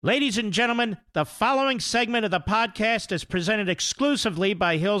Ladies and gentlemen, the following segment of the podcast is presented exclusively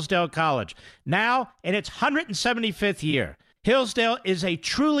by Hillsdale College, now in its 175th year. Hillsdale is a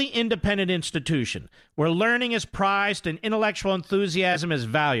truly independent institution where learning is prized and intellectual enthusiasm is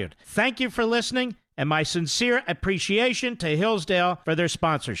valued. Thank you for listening, and my sincere appreciation to Hillsdale for their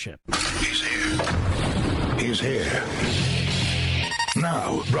sponsorship. He's here. He's here.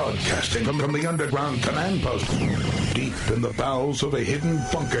 Now, broadcasting from the underground command post, deep in the bowels of a hidden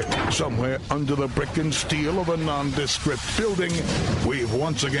bunker, somewhere under the brick and steel of a nondescript building, we've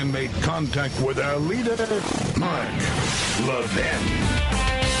once again made contact with our leader, Mark Levin.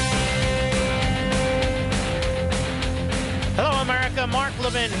 Hello, America. Mark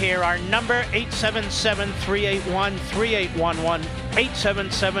Levin here. Our number, 877-381-3811.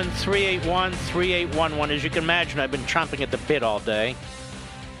 877-381-3811. As you can imagine, I've been chomping at the bit all day.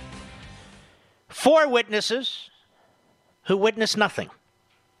 4 witnesses who witnessed nothing.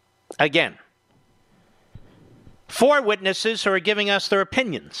 Again. 4 witnesses who are giving us their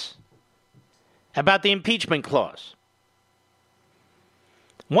opinions about the impeachment clause.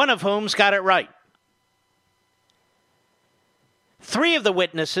 One of whom's got it right. 3 of the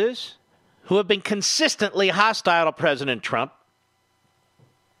witnesses who have been consistently hostile to President Trump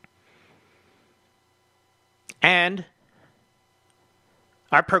and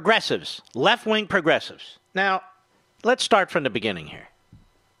are progressives, left-wing progressives. Now, let's start from the beginning here.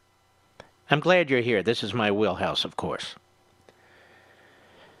 I'm glad you're here. This is my wheelhouse, of course.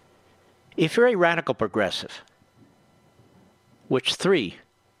 If you're a radical progressive, which 3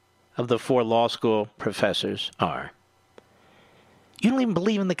 of the 4 law school professors are, you don't even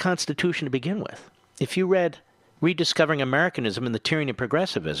believe in the Constitution to begin with. If you read Rediscovering Americanism and the Tyranny of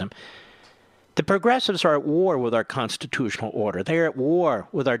Progressivism, the progressives are at war with our constitutional order. They are at war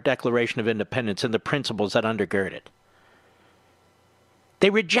with our Declaration of Independence and the principles that undergird it.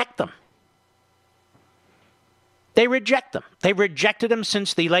 They reject them. They reject them. They rejected them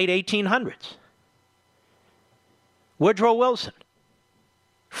since the late 1800s. Woodrow Wilson,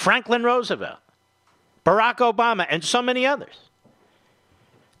 Franklin Roosevelt, Barack Obama, and so many others.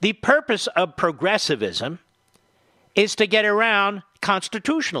 The purpose of progressivism is to get around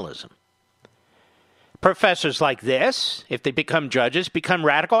constitutionalism. Professors like this, if they become judges, become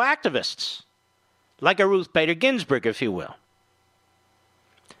radical activists, like a Ruth Bader Ginsburg, if you will.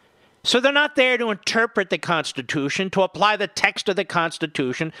 So they're not there to interpret the Constitution, to apply the text of the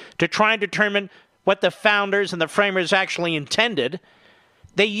Constitution, to try and determine what the founders and the framers actually intended.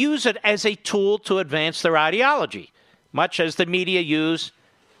 They use it as a tool to advance their ideology, much as the media use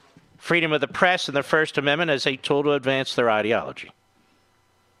freedom of the press and the First Amendment as a tool to advance their ideology.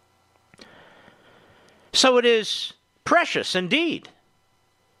 So it is precious indeed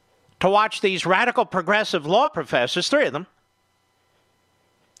to watch these radical progressive law professors, 3 of them,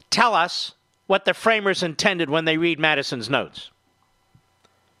 tell us what the framers intended when they read Madison's notes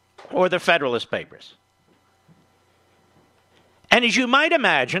or the Federalist Papers. And as you might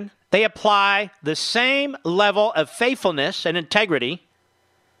imagine, they apply the same level of faithfulness and integrity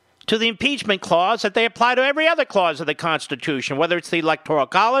to the impeachment clause that they apply to every other clause of the Constitution, whether it's the Electoral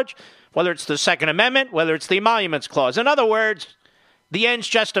College, whether it's the Second Amendment, whether it's the Emoluments Clause. In other words, the ends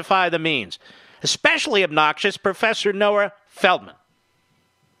justify the means. Especially obnoxious, Professor Noah Feldman.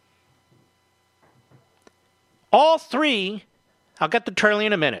 All 3, I'll get to Turley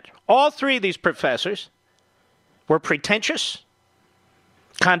in a minute, all 3 of these professors were pretentious,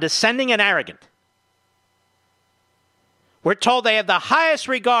 condescending, and arrogant. We're told they have the highest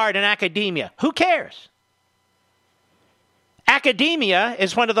regard in academia. Who cares? Academia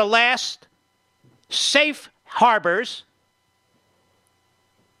is one of the last safe harbors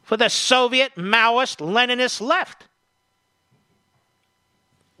for the Soviet, Maoist, Leninist left,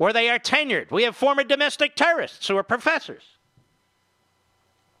 where they are tenured. We have former domestic terrorists who are professors.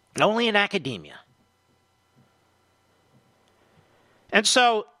 Only in academia. And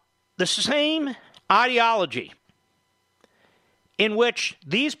so the same ideology in which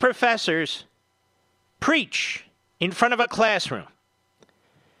these professors preach in front of a classroom,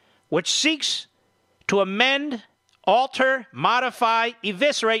 which seeks to amend, alter, modify,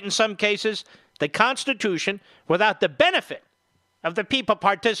 eviscerate in some cases, the Constitution without the benefit of the people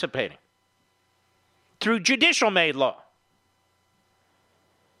participating through judicial-made law.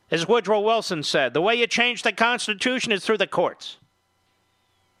 As Woodrow Wilson said, the way you change the Constitution is through the courts.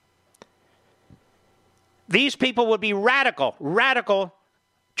 These people would be radical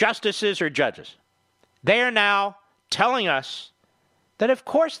justices or judges. They are now telling us that, of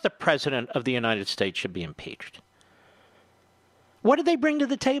course, the President of the United States should be impeached. What do they bring to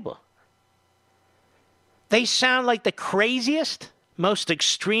the table? They sound like the craziest most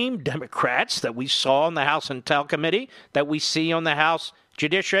extreme Democrats that we saw on the House Intel Committee, that we see on the House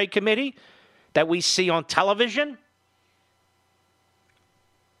Judiciary Committee, that we see on television,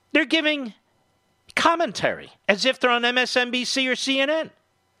 they're giving commentary as if they're on MSNBC or CNN.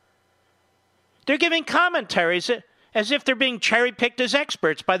 They're giving commentaries as if they're being cherry-picked as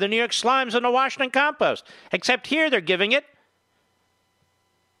experts by the New York Slimes and the Washington Compost. Except here they're giving it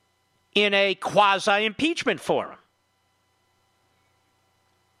in a quasi-impeachment forum.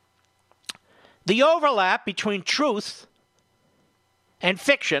 The overlap between truth and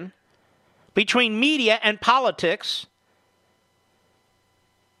fiction, between media and politics,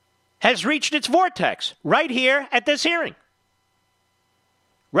 has reached its vortex right here at this hearing.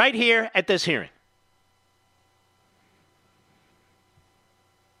 Right here at this hearing.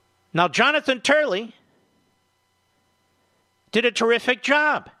 Now, Jonathan Turley did a terrific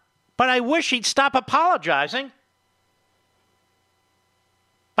job, but I wish he'd stop apologizing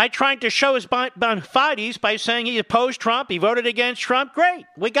by trying to show his bona fides by saying he opposed Trump, he voted against Trump. Great,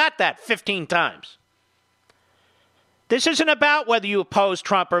 we got that 15 times. This isn't about whether you opposed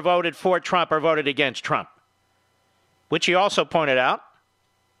Trump or voted for Trump or voted against Trump, which he also pointed out.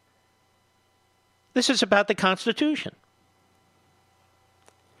 This is about the Constitution.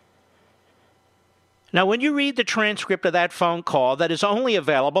 Now, when you read the transcript of that phone call that is only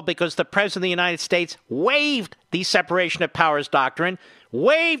available because the President of the United States waived the separation of powers doctrine,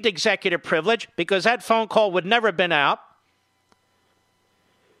 waived executive privilege because that phone call would never have been out,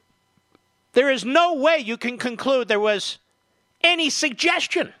 there is no way you can conclude there was any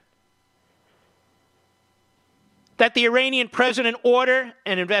suggestion that the Iranian president order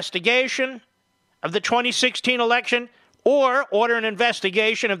an investigation of the 2016 election or order an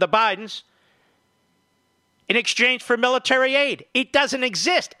investigation of the Bidens in exchange for military aid. It doesn't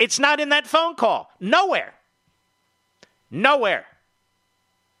exist. It's not in that phone call. Nowhere. Nowhere.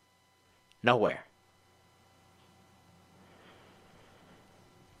 Nowhere.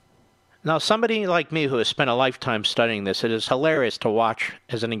 Now, somebody like me who has spent a lifetime studying this, it is hilarious to watch,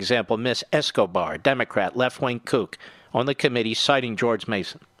 as an example, Miss Escobar, Democrat, left-wing kook, on the committee citing George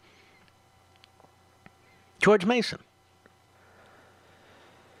Mason. George Mason.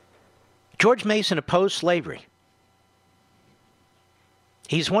 George Mason opposed slavery.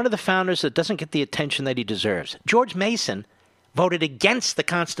 He's one of the founders that doesn't get the attention that he deserves. George Mason voted against the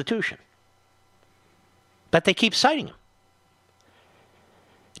Constitution. But they keep citing him.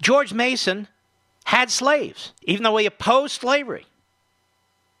 George Mason had slaves, even though he opposed slavery.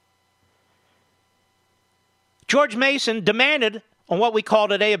 George Mason demanded, on what we call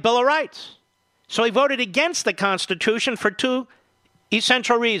today, a Bill of Rights. So he voted against the Constitution for two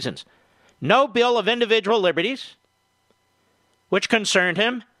essential reasons. No Bill of Individual Liberties, which concerned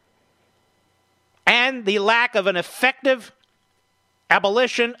him, and the lack of an effective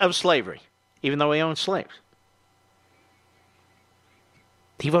abolition of slavery, even though he owned slaves.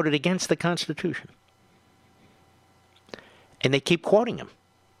 He voted against the Constitution. And they keep quoting him.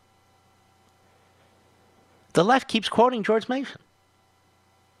 The left keeps quoting George Mason.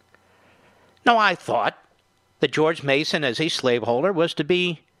 Now, I thought that George Mason, as a slaveholder, was to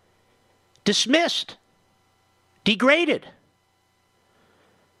be dismissed, degraded.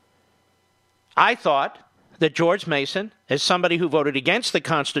 I thought that George Mason, as somebody who voted against the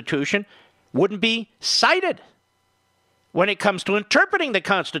Constitution, wouldn't be cited when it comes to interpreting the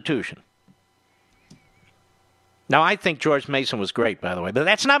Constitution. Now, I think George Mason was great, by the way, but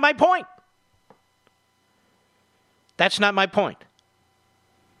that's not my point. That's not my point.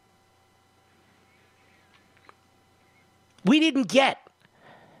 We didn't get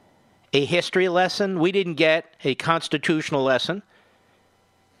a history lesson. We didn't get a constitutional lesson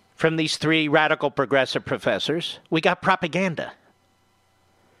from these three radical progressive professors. We got propaganda.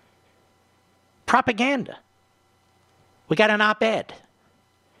 Propaganda. We got an op-ed.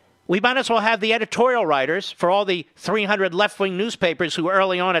 We might as well have the editorial writers for all the 300 left-wing newspapers who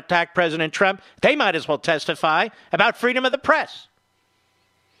early on attacked President Trump. They might as well testify about freedom of the press.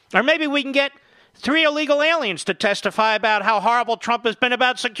 Or maybe we can get 3 illegal aliens to testify about how horrible Trump has been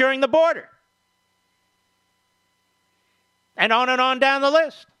about securing the border. And on down the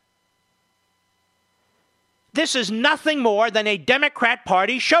list. This is nothing more than a Democrat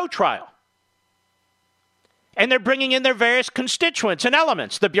Party show trial. And they're bringing in their various constituents and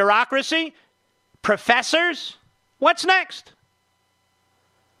elements. The bureaucracy, professors. What's next?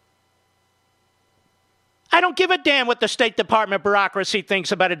 I don't give a damn what the State Department bureaucracy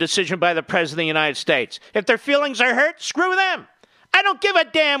thinks about a decision by the President of the United States. If their feelings are hurt, screw them. I don't give a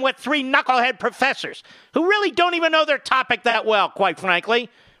damn what 3 knucklehead professors, who really don't even know their topic that well, quite frankly,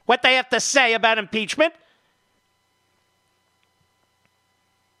 what they have to say about impeachment.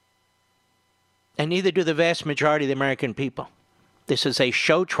 and neither do the vast majority of the American people. This is a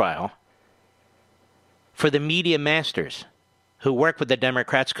show trial for the media masters who work with the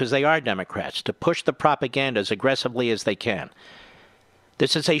Democrats, because they are Democrats, to push the propaganda as aggressively as they can.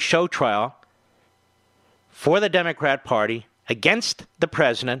 This is a show trial for the Democrat Party against the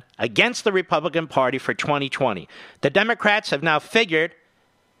president, against the Republican Party for 2020. The Democrats have now figured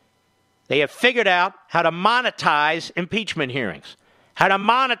out how to monetize impeachment hearings, how to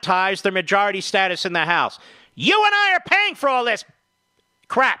monetize their majority status in the House. You and I are paying for all this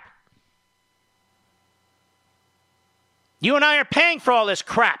crap. You and I are paying for all this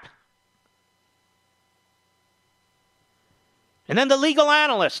crap. And then the legal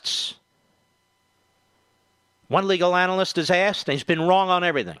analysts. One legal analyst is asked, and he's been wrong on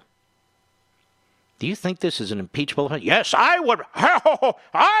everything. Do you think this is an impeachable offense? Yes, I would.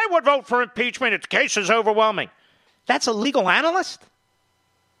 I would vote for impeachment. Its case is overwhelming. That's a legal analyst?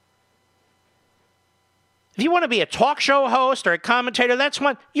 If you want to be a talk show host or a commentator, that's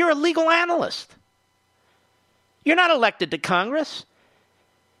one. You're a legal analyst. You're not elected to Congress.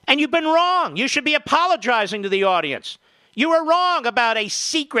 And you've been wrong. You should be apologizing to the audience. You were wrong about a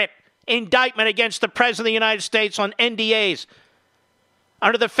secret indictment against the President of the United States on NDAs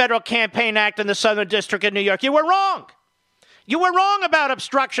under the Federal Campaign Act in the Southern District of New York. You were wrong. You were wrong about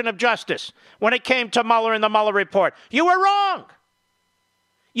obstruction of justice when it came to Mueller and the Mueller report. You were wrong.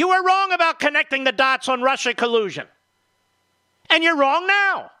 You were wrong about connecting the dots on Russia collusion. And you're wrong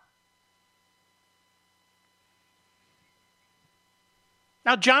now.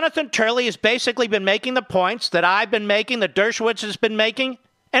 Now, Jonathan Turley has basically been making the points that I've been making, that Dershowitz has been making,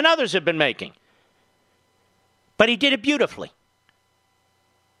 and others have been making. But he did it beautifully.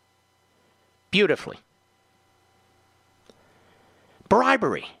 Beautifully.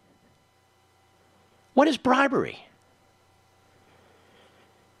 Bribery. What is bribery?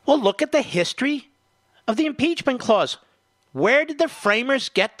 Well, look at the history of the impeachment clause. Where did the framers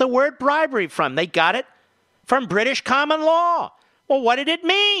get the word bribery from? They got it from British common law. Well, what did it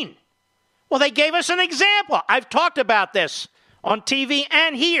mean? Well, they gave us an example. I've talked about this on TV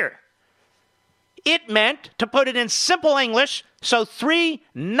and here. It meant, to put it in simple English so 3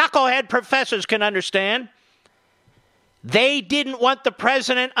 knucklehead professors can understand, they didn't want the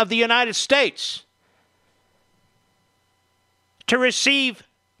President of the United States to receive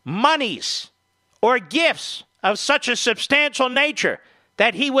monies or gifts of such a substantial nature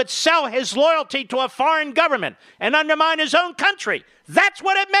that he would sell his loyalty to a foreign government and undermine his own country. That's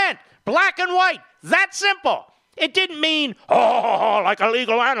what it meant. Black and white. That simple. It didn't mean, like a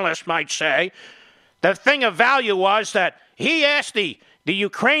legal analyst might say. The thing of value was that he asked the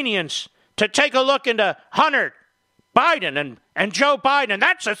Ukrainians to take a look into Hunter Biden and Joe Biden. And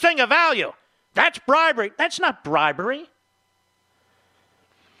that's a thing of value. That's bribery. That's not bribery.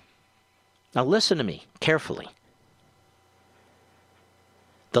 Now listen to me carefully.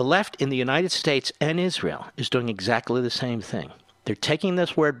 The left in the United States and Israel is doing exactly the same thing. They're taking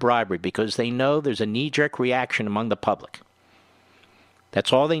this word bribery because they know there's a knee-jerk reaction among the public.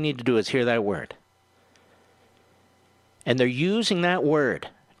 That's all they need to do is hear that word. And they're using that word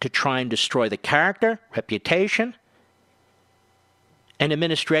to try and destroy the character, reputation, and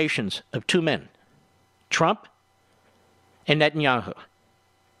administrations of 2 men, Trump and Netanyahu.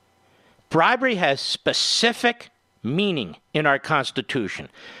 Bribery has specific meaning in our Constitution.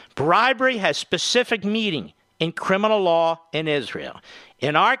 Bribery has specific meaning in criminal law in Israel.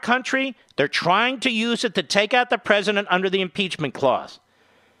 In our country, they're trying to use it to take out the president under the impeachment clause.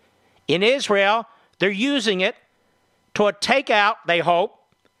 In Israel, they're using it to take out, they hope,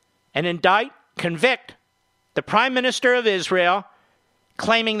 and indict, convict the Prime Minister of Israel,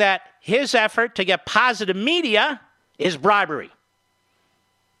 claiming that his effort to get positive media is bribery.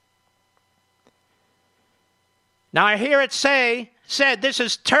 Now, I hear it said this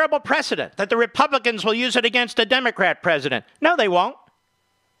is terrible precedent, that the Republicans will use it against a Democrat president. No, they won't.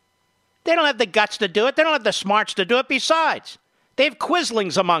 They don't have the guts to do it. They don't have the smarts to do it. Besides, they have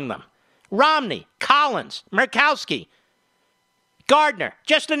quislings among them. Romney, Collins, Murkowski, Gardner,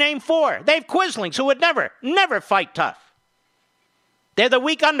 just to name 4. They have quislings who would never fight tough. They're the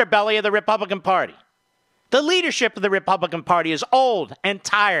weak underbelly of the Republican Party. The leadership of the Republican Party is old and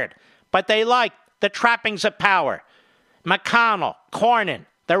tired, but they like the trappings of power. McConnell, Cornyn,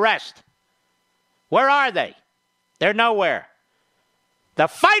 the rest. Where are they? They're nowhere. The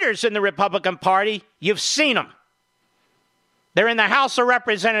fighters in the Republican Party, you've seen them. They're in the House of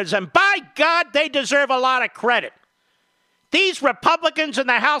Representatives, and by God, they deserve a lot of credit. These Republicans in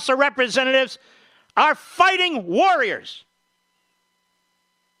the House of Representatives are fighting warriors.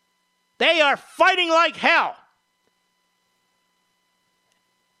 They are fighting like hell.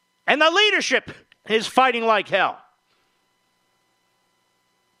 And the leadership is fighting like hell.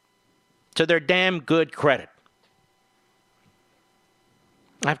 To their damn good credit.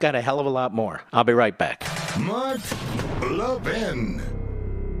 I've got a hell of a lot more. I'll be right back. Mark Levin.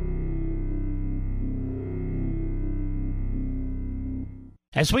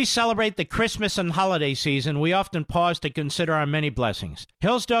 As we celebrate the Christmas and holiday season, we often pause to consider our many blessings.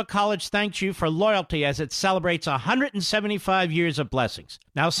 Hillsdale College thanks you for loyalty as it celebrates 175 years of blessings.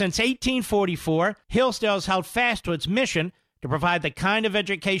 Now, since 1844, Hillsdale has held fast to its mission to provide the kind of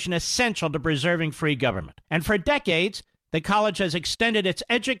education essential to preserving free government. And for decades, the college has extended its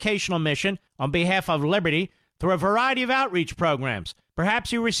educational mission on behalf of liberty through a variety of outreach programs.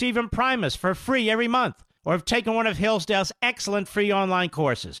 Perhaps you receive Imprimus for free every month, or have taken one of Hillsdale's excellent free online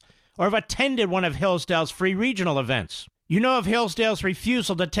courses, or have attended one of Hillsdale's free regional events. You know of Hillsdale's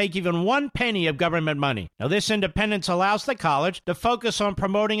refusal to take even 1 penny of government money. Now, this independence allows the college to focus on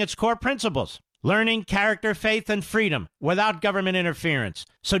promoting its core principles: learning, character, faith, and freedom without government interference.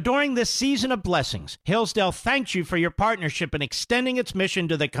 So during this season of blessings, Hillsdale thanks you for your partnership in extending its mission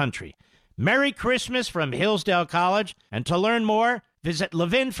to the country. Merry Christmas from Hillsdale College, and to learn more, visit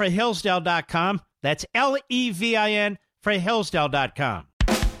levinforhillsdale.com. That's Levin for Hillsdale.com.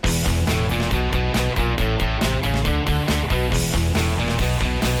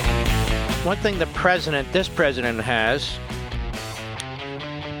 One thing this president has,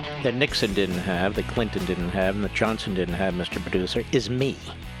 that Nixon didn't have, that Clinton didn't have, and that Johnson didn't have, Mr. Producer, is me,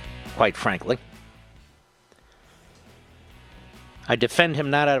 quite frankly. I defend him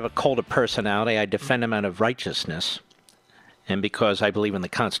not out of a cult of personality. I defend him out of righteousness, and because I believe in the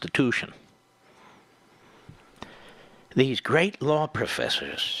Constitution. These great law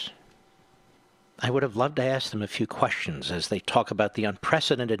professors, I would have loved to ask them a few questions as they talk about the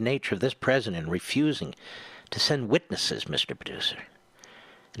unprecedented nature of this president refusing to send witnesses, Mr. Producer,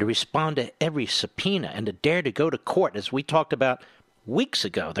 and to respond to every subpoena and to dare to go to court. As we talked about weeks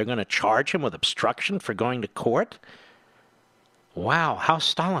ago, they're going to charge him with obstruction for going to court. Wow, how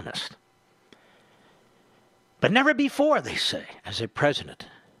Stalinist. But never before, they say, has a president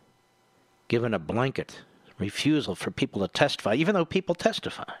given a blanket refusal for people to testify, even though people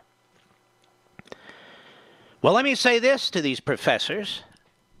testify. Well, let me say this to these professors.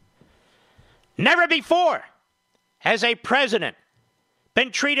 Never before has a president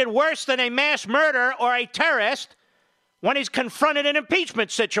been treated worse than a mass murderer or a terrorist when he's confronted an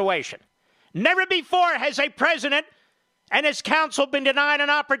impeachment situation. Never before has a president and his counsel been denied an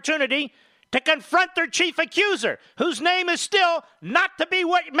opportunity to confront their chief accuser, whose name is still not to be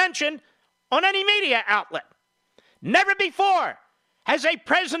mentioned on any media outlet. Never before has a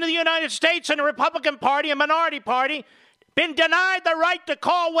president of the United States and a Republican Party, a minority party, been denied the right to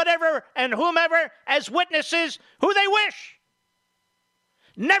call whatever and whomever as witnesses who they wish.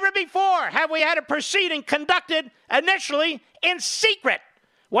 Never before have we had a proceeding conducted initially in secret,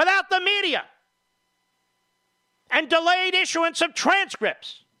 without the media, and delayed issuance of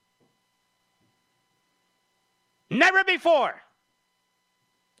transcripts. Never before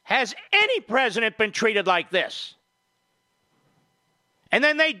has any president been treated like this. And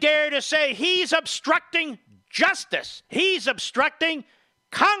then they dare to say he's obstructing justice. He's obstructing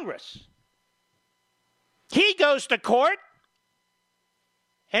Congress. He goes to court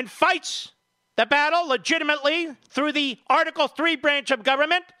and fights the battle legitimately through the Article 3 branch of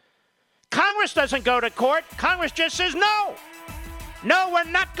government. Congress doesn't go to court. Congress just says no. No, we're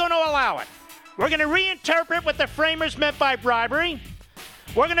not going to allow it. We're going to reinterpret what the framers meant by bribery.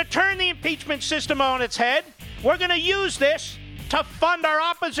 We're going to turn the impeachment system on its head. We're going to use this to fund our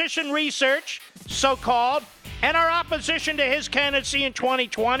opposition research, so-called, and our opposition to his candidacy in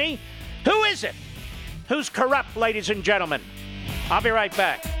 2020. Who is it who's corrupt, ladies and gentlemen? I'll be right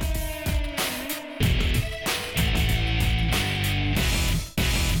back.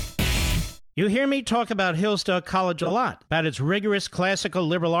 You hear me talk about Hillsdale College a lot, about its rigorous classical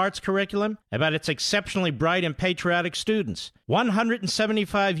liberal arts curriculum, about its exceptionally bright and patriotic students.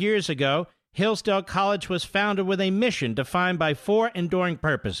 175 years ago, Hillsdale College was founded with a mission defined by 4 enduring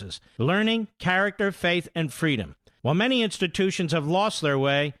purposes: learning, character, faith, and freedom. While many institutions have lost their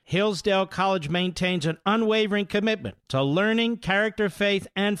way, Hillsdale College maintains an unwavering commitment to learning, character, faith,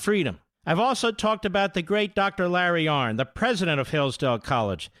 and freedom. I've also talked about the great Dr. Larry Arnn, the president of Hillsdale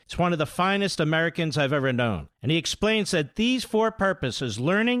College. He's one of the finest Americans I've ever known. And he explains that these 4 purposes,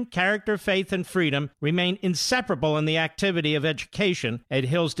 learning, character, faith, and freedom, remain inseparable in the activity of education at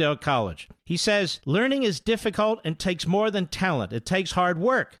Hillsdale College. He says, learning is difficult and takes more than talent. It takes hard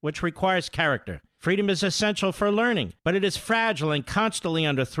work, which requires character. Freedom is essential for learning, but it is fragile and constantly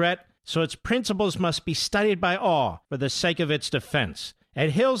under threat, so its principles must be studied by all for the sake of its defense.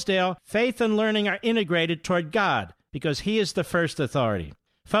 At Hillsdale, faith and learning are integrated toward God because He is the first authority.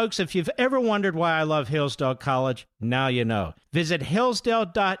 Folks, if you've ever wondered why I love Hillsdale College, now you know. Visit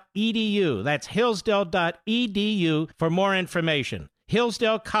hillsdale.edu. That's hillsdale.edu for more information.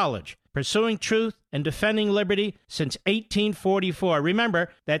 Hillsdale College, pursuing truth and defending liberty since 1844. Remember,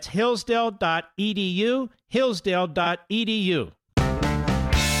 that's hillsdale.edu, hillsdale.edu.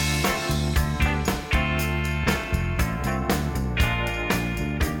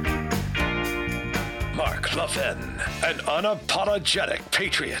 Mark Levin, an unapologetic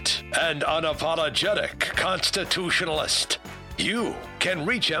patriot and unapologetic constitutionalist. You can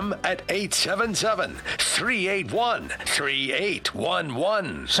reach him at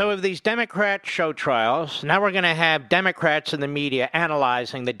 877-381-3811. So if these Democrat show trials, now we're going to have Democrats in the media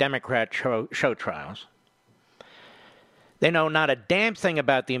analyzing the Democrat show trials. They know not a damn thing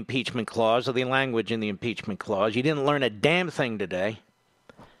about the impeachment clause or the language in the impeachment clause. You didn't learn a damn thing today.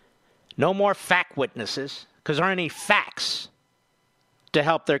 No more fact witnesses, because there aren't any facts to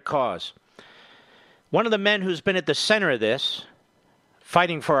help their cause. One of the men who's been at the center of this,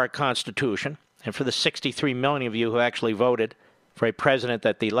 fighting for our Constitution, and for the 63 million of you who actually voted for a president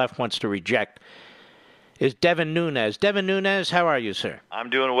that the left wants to reject, is Devin Nunes. Devin Nunes, how are you, sir?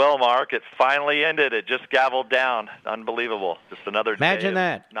 I'm doing well, Mark. It finally ended. It just gavelled down. Unbelievable. Just another Imagine day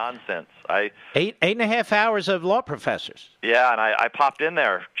that. Of nonsense. Eight and a half hours of law professors. Yeah, and I popped in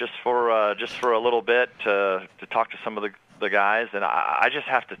there just for a little bit to talk to some of the guys, and I just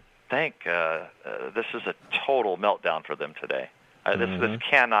have to think this is a total meltdown for them today. This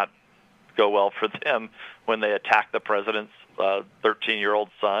cannot go well for them when they attack the president's 13-year-old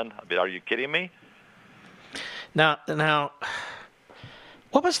son. I mean, are you kidding me? Now,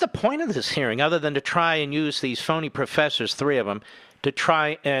 what was the point of this hearing other than to try and use these phony professors, three of them, to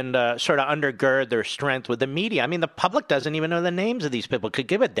try and sort of undergird their strength with the media? I mean, the public doesn't even know the names of these people. Could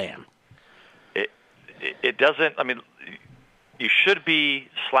give a damn. It doesn't. I mean, you should be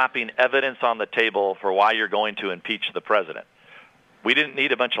slapping evidence on the table for why you're going to impeach the president. We didn't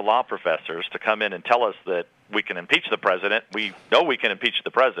need a bunch of law professors to come in and tell us that we can impeach the president. We know we can impeach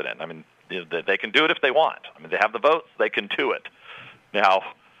the president. I mean, they can do it if they want. I mean, they have the votes. They can do it. Now,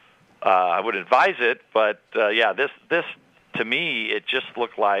 I would advise it, but yeah, this to me, it just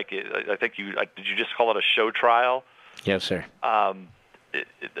looked like. I think did you just call it a show trial? Yes, sir. I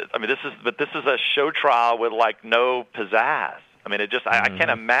mean, this is a show trial with like no pizzazz. I mean, it just I can't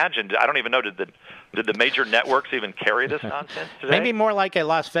imagine. I don't even know did the major networks even carry this nonsense today? Maybe more like a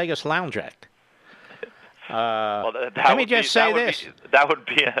Las Vegas lounge act. Well, let me just say this. That would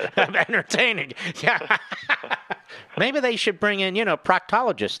be entertaining. Yeah. Maybe they should bring in,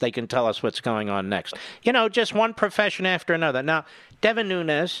 proctologists. They can tell us what's going on next. Just one profession after another. Now, Devin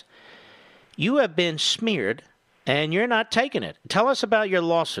Nunes, you have been smeared, and you're not taking it. Tell us about your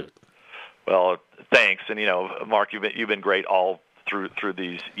lawsuit. Well, thanks. And, Mark, you've been great all through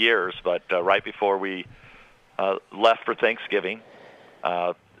these years. But right before we left for Thanksgiving,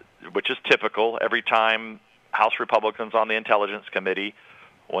 which is typical, every time House Republicans on the Intelligence Committee,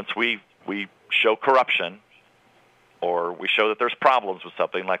 once we show corruption or we show that there's problems with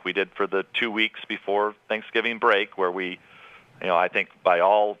something, like we did for the 2 weeks before Thanksgiving break, where we, I think by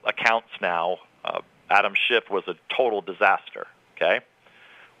all accounts now, Adam Schiff was a total disaster, okay?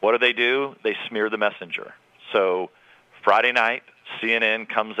 What do? They smear the messenger. So Friday night, CNN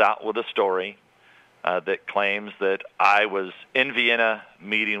comes out with a story that claims that I was in Vienna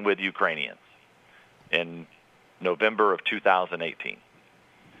meeting with Ukrainians in November of 2018.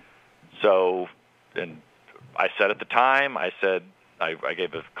 So, and I said at the time, I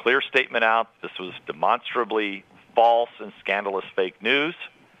gave a clear statement out. This was demonstrably false and scandalous fake news.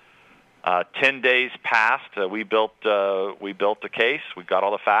 10 days passed. We built a case. We got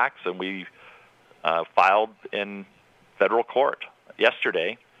all the facts, and we filed in federal court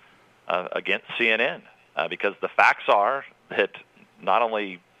yesterday against CNN because the facts are that not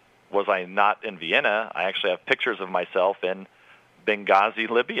only was I not in Vienna, I actually have pictures of myself in Benghazi,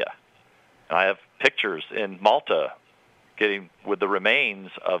 Libya. And I have pictures in Malta getting with the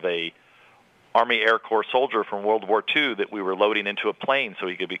remains of a Army Air Corps soldier from World War II that we were loading into a plane so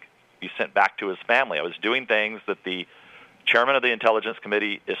he could be sent back to his family. I was doing things that the chairman of the Intelligence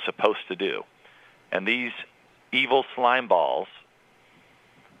Committee is supposed to do. And these evil slime balls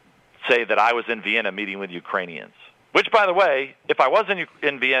say that I was in Vienna meeting with Ukrainians. Which, by the way, if I was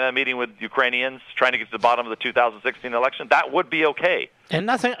in Vienna meeting with Ukrainians trying to get to the bottom of the 2016 election, that would be okay. And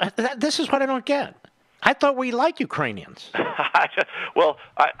nothing. This is what I don't get. I thought we liked Ukrainians. Well,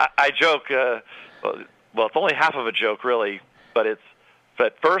 I joke. Well, it's only half of a joke, really, but it's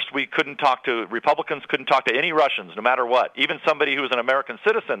at first Republicans couldn't talk to any Russians, no matter what, even somebody who was an American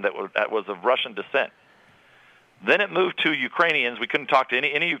citizen that was of Russian descent. Then it moved to Ukrainians. We couldn't talk to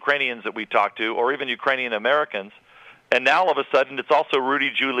any Ukrainians that we talked to, or even Ukrainian Americans. And now all of a sudden, it's also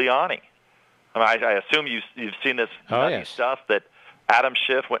Rudy Giuliani. I mean, I assume you've seen this nutty stuff that Adam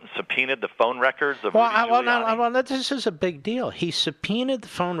Schiff went and subpoenaed the phone records of Rudy Giuliani. Well, this is a big deal. He subpoenaed the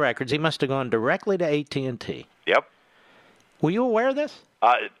phone records. He must have gone directly to AT&T. Yep. Were you aware of this?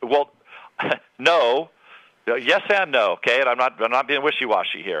 Well, no. Yes and no. Okay, and I'm not being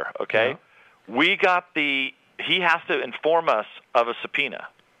wishy-washy here. Okay, He has to inform us of a subpoena.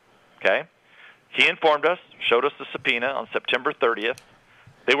 Okay, he informed us, showed us the subpoena on September 30th.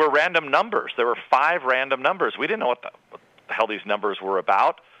 They were random numbers. There were 5 random numbers. We didn't know what the hell these numbers were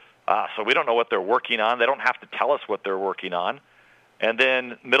about, so we don't know what they're working on. They don't have to tell us what they're working on. And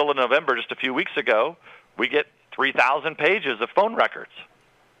then middle of November, just a few weeks ago, we get 3,000 pages of phone records.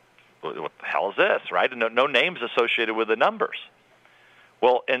 What the hell is this, right? And no names associated with the numbers.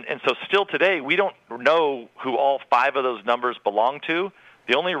 Well, and so still today, we don't know who all 5 of those numbers belong to.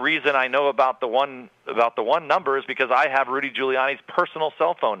 The only reason I know about the one number is because I have Rudy Giuliani's personal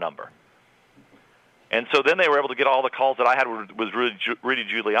cell phone number. And so then they were able to get all the calls that I had with Rudy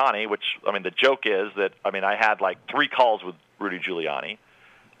Giuliani, which, I mean, the joke is that, I mean, I had like 3 calls with Rudy Giuliani.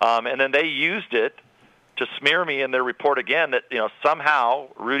 And then they used it to smear me in their report again that, somehow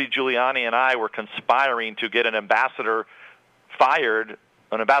Rudy Giuliani and I were conspiring to get an ambassador fired,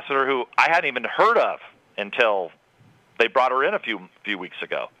 an ambassador who I hadn't even heard of until they brought her in a few weeks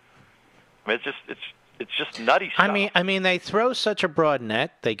ago. I mean, it's just nutty stuff. I mean, they throw such a broad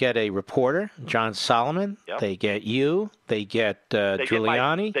net. They get a reporter, John Solomon. Yep. They get you. They get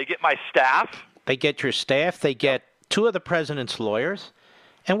Giuliani. They get my staff. They get your staff. They get 2 of the president's lawyers.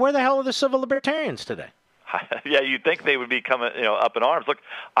 And where the hell are the civil libertarians today? Yeah, you'd think they would be coming, up in arms. Look,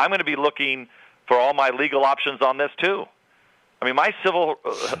 I'm going to be looking for all my legal options on this too. I mean, my civil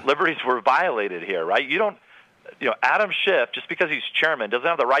liberties were violated here, right? Adam Schiff, just because he's chairman, doesn't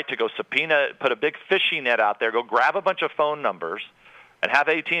have the right to go subpoena, put a big fishing net out there, go grab a bunch of phone numbers, and have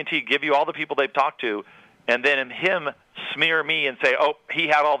AT&T give you all the people they've talked to, and then him smear me and say, oh, he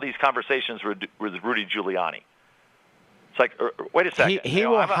had all these conversations with Rudy Giuliani. It's like, wait a second. He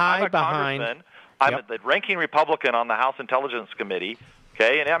will hide behind. I'm the ranking Republican on the House Intelligence Committee.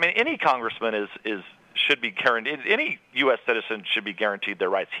 Okay, and I mean any congressman should be guaranteed. Any U.S. citizen should be guaranteed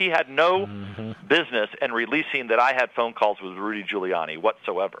their rights. He had no business in releasing that I had phone calls with Rudy Giuliani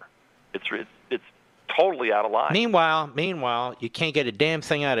whatsoever. It's totally out of line. Meanwhile, you can't get a damn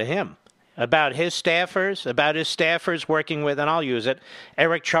thing out of him about his staffers working with, and I'll use it,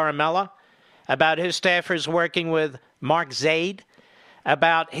 Eric Ciaramella, about his staffers working with Mark Zaid,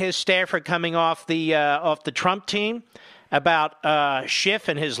 about his staffer coming off the Trump team, about Schiff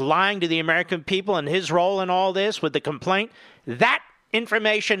and his lying to the American people and his role in all this with the complaint. That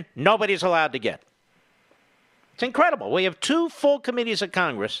information nobody's allowed to get. It's incredible. We have 2 full committees of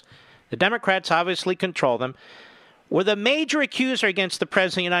Congress. The Democrats obviously control them. Where the major accuser against the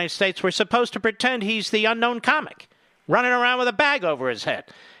President of the United States, we're supposed to pretend he's the unknown comic running around with a bag over his head.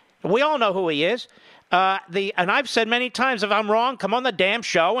 We all know who he is. And I've said many times, if I'm wrong, come on the damn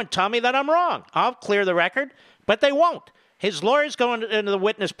show and tell me that I'm wrong. I'll clear the record, but they won't. His lawyers go into the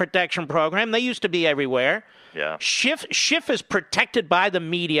witness protection program. They used to be everywhere. Yeah. Schiff is protected by the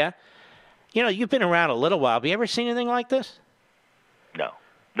media. You've been around a little while. Have you ever seen anything like this? No.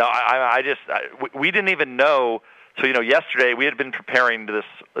 We didn't even know. So, yesterday we had been preparing this,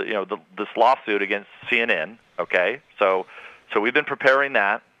 this lawsuit against CNN. Okay. So we've been preparing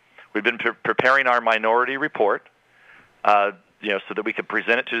that. We've been preparing our minority report, so that we could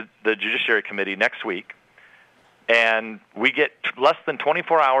present it to the Judiciary Committee next week. And we get less than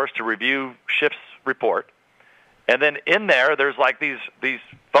 24 hours to review Schiff's report. And then in there's like these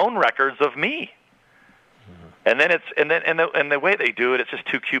phone records of me. And then the way they do it, it's just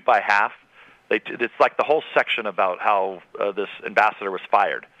too cute by half. It's like the whole section about how this ambassador was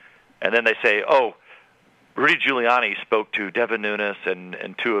fired. And then they say, oh, Rudy Giuliani spoke to Devin Nunes and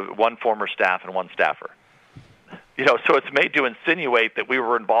one former staff and one staffer. So it's made to insinuate that we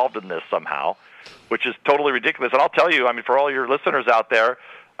were involved in this somehow, which is totally ridiculous. And I'll tell you, for all your listeners out there,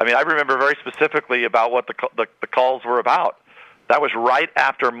 I remember very specifically about what the calls were about. That was right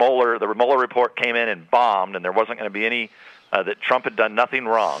after the Mueller report came in and bombed, and there wasn't going to be any, that Trump had done nothing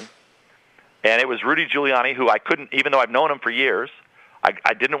wrong. And it was Rudy Giuliani, who I couldn't, even though I've known him for years,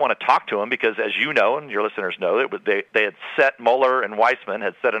 I didn't want to talk to him because, as you know, and your listeners know, they had set, Mueller and Weissman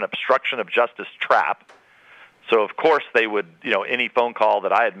had set an obstruction of justice trap. So, of course, they would, any phone call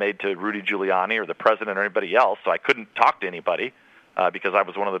that I had made to Rudy Giuliani or the president or anybody else, so I couldn't talk to anybody. because I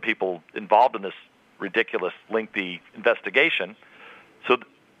was one of the people involved in this ridiculous, lengthy investigation. So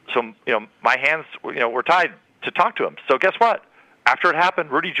my hands, were tied to talk to him. So guess what? After it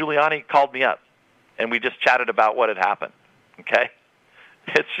happened, Rudy Giuliani called me up, and we just chatted about what had happened. Okay,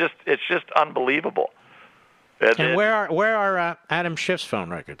 it's just unbelievable. And where are Adam Schiff's phone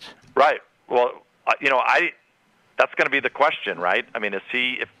records? Right. Well, that's going to be the question, right? I mean, if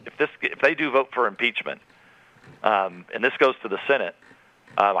they do vote for impeachment, and this goes to the Senate,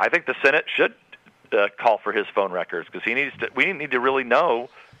 I think the Senate should call for his phone records, because we need to really know,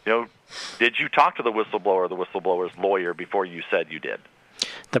 did you talk to the whistleblower or the whistleblower's lawyer before you said you did?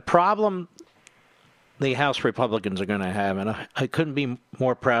 The problem the House Republicans are going to have, and I couldn't be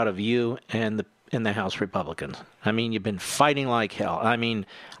more proud of you and the House Republicans. I mean, you've been fighting like hell. I mean,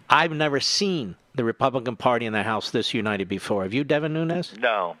 I've never seen the Republican Party in the House this united before. Have you, Devin Nunes?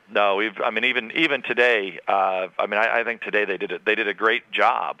 No. Even today, I think today they did a great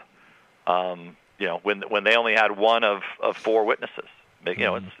job. When they only had one of four witnesses.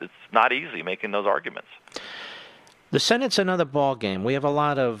 It's not easy making those arguments. The Senate's another ball game. We have a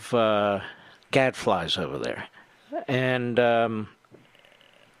lot of gadflies over there, and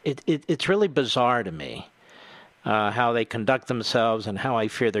it's really bizarre to me how they conduct themselves and how I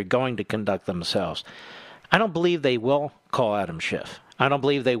fear they're going to conduct themselves. I don't believe they will call Adam Schiff. I don't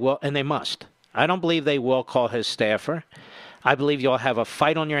believe they will, and they must. I don't believe they will call his staffer. I believe you'll have a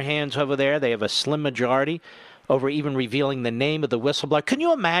fight on your hands over there. They have a slim majority over even revealing the name of the whistleblower. Can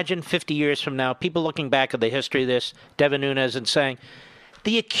you imagine 50 years from now, people looking back at the history of this, Devin Nunes, and saying,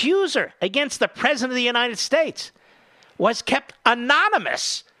 the accuser against the President of the United States was kept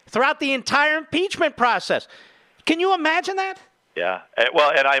anonymous throughout the entire impeachment process? Can you imagine that? Yeah.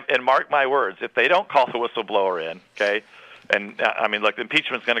 Well, and mark my words, if they don't call the whistleblower in, okay, and look,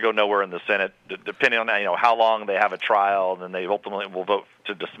 impeachment's going to go nowhere in the Senate, depending on how long they have a trial, and then they ultimately will vote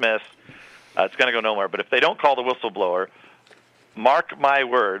to dismiss. It's going to go nowhere. But if they don't call the whistleblower, mark my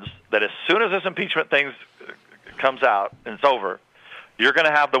words that as soon as this impeachment thing comes out and it's over, you're going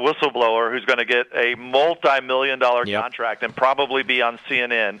to have the whistleblower who's going to get a multi-million-dollar contract and probably be on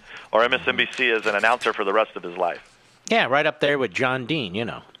CNN or MSNBC as an announcer for the rest of his life. Yeah, right up there with John Dean,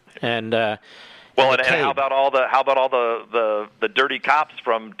 and. And how about all the dirty cops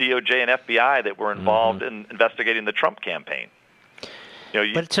from DOJ and FBI that were involved in investigating the Trump campaign?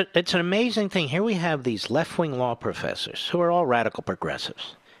 But it's an amazing thing. Here we have these left-wing law professors who are all radical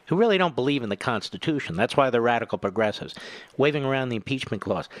progressives, who really don't believe in the Constitution. That's why they're radical progressives, waving around the impeachment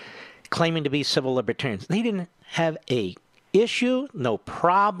clause, claiming to be civil libertarians. They didn't have a issue, no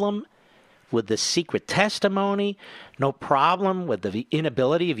problem with the secret testimony, no problem with the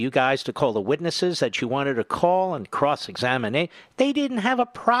inability of you guys to call the witnesses that you wanted to call and cross-examine. They didn't have a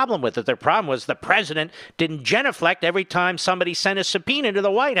problem with it. Their problem was the president didn't genuflect every time somebody sent a subpoena to the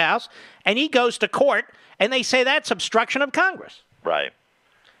White House, and he goes to court, and they say that's obstruction of Congress. Right.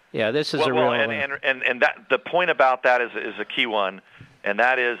 Yeah, this is a real... And that the point about that is a key one, and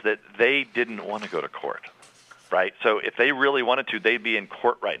that is that they didn't want to go to court. Right. So if they really wanted to, they'd be in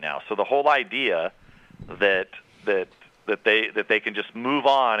court right now. So the whole idea that they can just move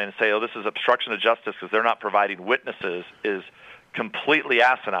on and say, oh, this is obstruction of justice because they're not providing witnesses is completely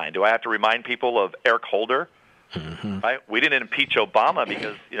asinine. Do I have to remind people of Eric Holder? Mm-hmm. Right. We didn't impeach Obama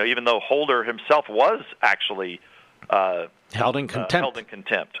because even though Holder himself was actually held in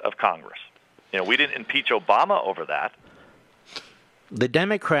contempt of Congress. We didn't impeach Obama over that. The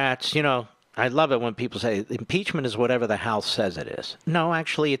Democrats, I love it when people say impeachment is whatever the House says it is. No,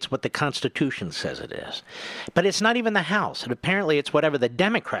 actually, it's what the Constitution says it is. But it's not even the House. And apparently, it's whatever the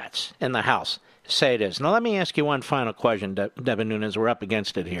Democrats in the House say it is. Now, let me ask you one final question, Devin Nunes. We're up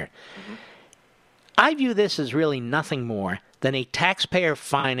against it here. Mm-hmm. I view this as really nothing more than a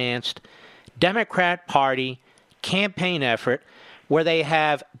taxpayer-financed Democrat Party campaign effort where they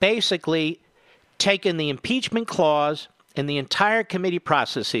have basically taken the impeachment clause and the entire committee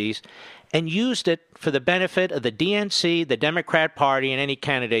processes and used it for the benefit of the DNC, the Democrat Party, and any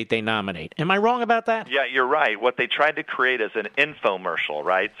candidate they nominate. Am I wrong about that? Yeah, you're right. What they tried to create is an infomercial,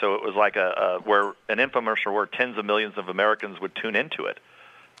 right? So it was like where an infomercial where tens of millions of Americans would tune into it.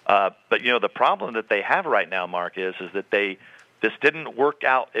 But the problem that they have right now, Mark, is that this didn't work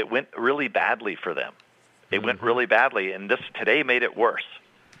out. It went really badly for them. It went really badly, and this today made it worse.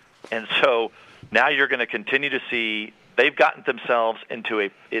 And so now you're going to continue to see. They've gotten themselves into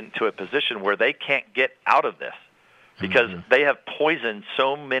a position where they can't get out of this because they have poisoned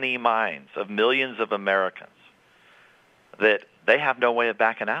so many minds of millions of Americans that they have no way of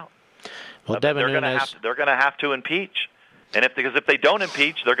backing out. Well, Devin they're going to have to impeach, and if they don't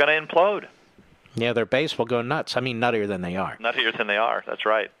impeach, they're going to implode. Yeah, their base will go nuts. I mean, nuttier than they are. Nuttier than they are. That's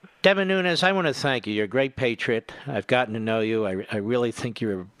right. Devin Nunes, I want to thank you. You're a great patriot. I've gotten to know you. I really think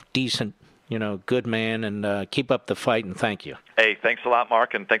you're a decent, good man, and keep up the fight, and thank you. Hey, thanks a lot,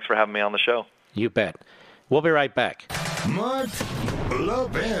 Mark, and thanks for having me on the show. You bet. We'll be right back. Mark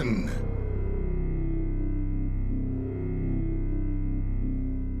Levin.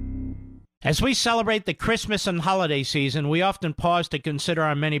 As we celebrate the Christmas and holiday season, we often pause to consider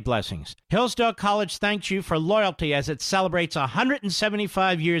our many blessings. Hillsdale College thanks you for loyalty as it celebrates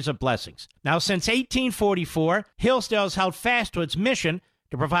 175 years of blessings. Now, since 1844, Hillsdale has held fast to its mission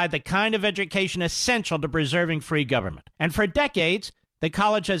to provide the kind of education essential to preserving free government. And for decades, the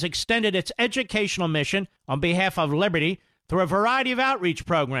college has extended its educational mission on behalf of liberty through a variety of outreach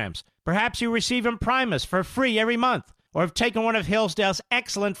programs. Perhaps you receive Imprimus for free every month, or have taken one of Hillsdale's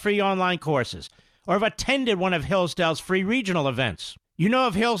excellent free online courses, or have attended one of Hillsdale's free regional events. You know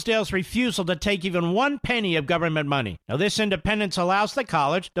of Hillsdale's refusal to take even 1 penny of government money. Now, this independence allows the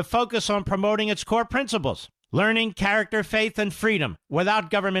college to focus on promoting its core principles: learning, character, faith, and freedom without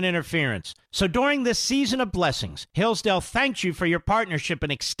government interference. So during this season of blessings, Hillsdale thanks you for your partnership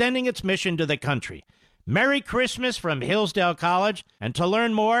in extending its mission to the country. Merry Christmas from Hillsdale College, and to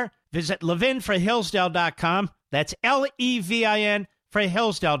learn more, visit levinforhillsdale.com. That's Levin for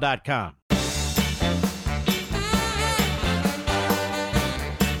Hillsdale.com.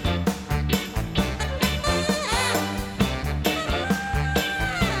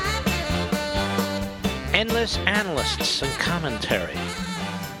 Endless analysts and commentary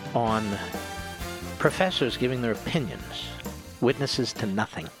on professors giving their opinions, witnesses to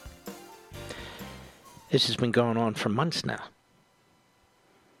nothing. This has been going on for months now.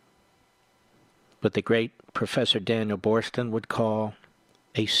 What the great Professor Daniel Boorstin would call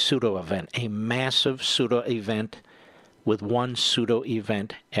a pseudo-event, a massive pseudo-event with one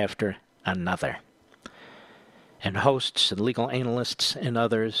pseudo-event after another. And hosts and legal analysts and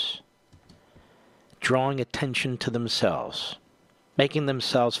others drawing attention to themselves, making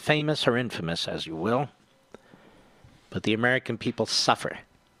themselves famous or infamous, as you will. But the American people suffer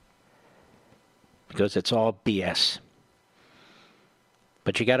because it's all BS.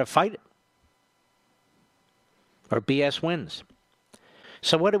 But you got to fight it, or BS wins.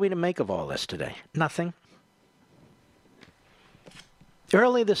 So what are we to make of all this today? Nothing.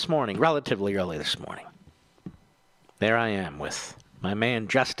 Early this morning, relatively early this morning, there I am with my man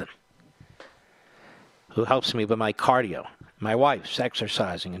Justin, who helps me with my cardio. My wife's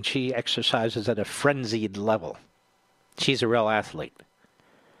exercising, and she exercises at a frenzied level. She's a real athlete.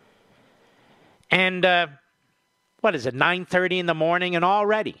 And, 9:30 in the morning, and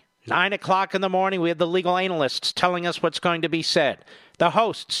already 9 o'clock in the morning, we have the legal analysts telling us what's going to be said. The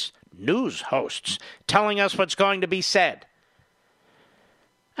hosts, news hosts, telling us what's going to be said.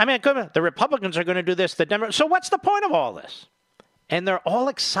 I mean, the Republicans are going to do this, the Democrats. So what's the point of all this? And they're all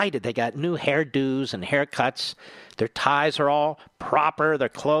excited. They got new hairdos and haircuts. Their ties are all proper. Their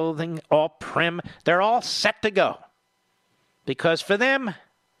clothing all prim. They're all set to go. Because for them,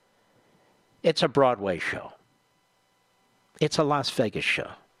 it's a Broadway show. It's a Las Vegas show.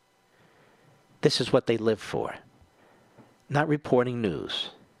 This is what they live for. Not reporting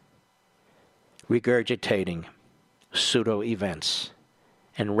news. Regurgitating pseudo-events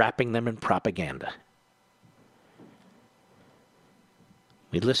and wrapping them in propaganda.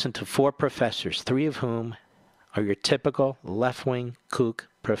 We listened to 4 professors, 3 of whom are your typical left-wing kook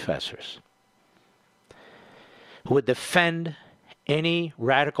professors, who would defend any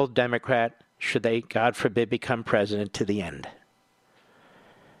radical Democrat should they, God forbid, become president to the end.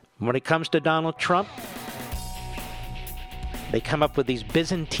 When it comes to Donald Trump, they come up with these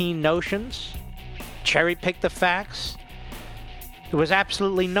Byzantine notions, cherry-pick the facts. There was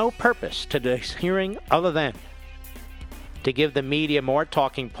absolutely no purpose to this hearing other than to give the media more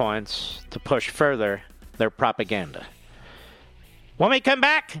talking points to push further their propaganda. When we come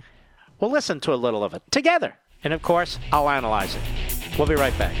back, we'll listen to a little of it together. And of course, I'll analyze it. We'll be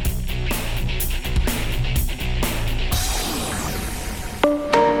right back.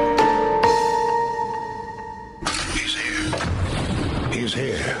 He's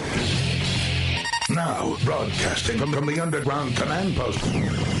here. Now, broadcasting from the underground command post,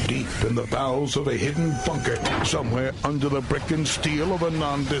 deep in the bowels of a hidden bunker, somewhere under the brick and steel of a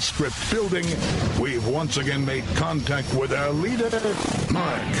nondescript building, we've once again made contact with our leader,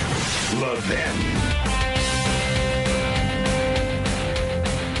 Mark Levin.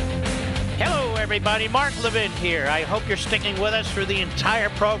 Hello, everybody. Mark Levin here. I hope you're sticking with us through the entire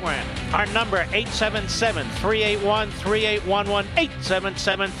program. Our number, 877-381-3811,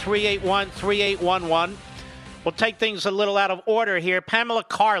 877-381-3811. We'll take things a little out of order here. Pamela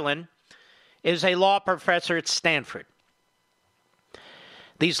Karlan is a law professor at Stanford.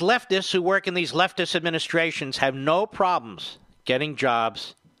 These leftists who work in these leftist administrations have no problems getting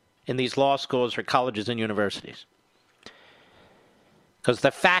jobs in these law schools or colleges and universities. Because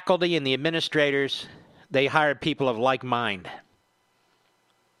the faculty and the administrators, they hire people of like mind.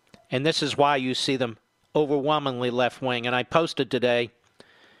 And this is why you see them overwhelmingly left-wing. And I posted today,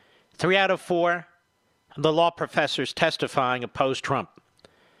 3 out of 4 of the law professors testifying oppose Trump.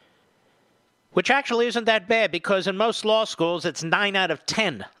 Which actually isn't that bad, because in most law schools, it's 9 out of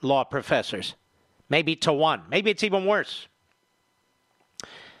 10 law professors. Maybe to 1. Maybe it's even worse.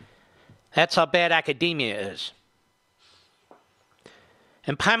 That's how bad academia is.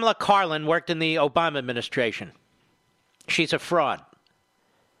 And Pamela Karlan worked in the Obama administration. She's a fraud.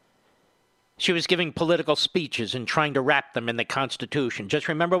 She was giving political speeches and trying to wrap them in the Constitution. Just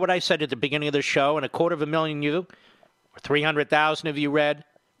remember what I said at the beginning of the show, and 250,000 you, or 300,000 of you read,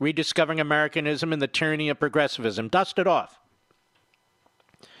 Rediscovering Americanism and the Tyranny of Progressivism. Dust it off.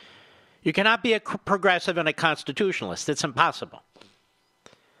 You cannot be a progressive and a constitutionalist. It's impossible.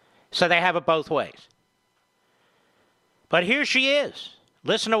 So they have it both ways. But here she is.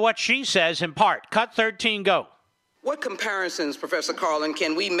 Listen to what she says in part. Cut 13, go. What comparisons, Professor Karlan,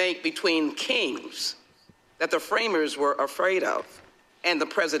 can we make between kings that the framers were afraid of and the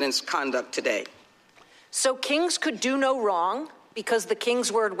president's conduct today? So kings could do no wrong because the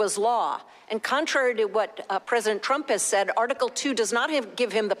king's word was law. And contrary to what President Trump has said, Article 2 does not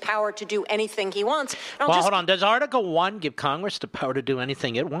give him the power to do anything he wants. Hold on. Does Article 1 give Congress the power to do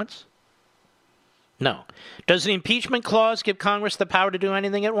anything it wants? No. Does the impeachment clause give Congress the power to do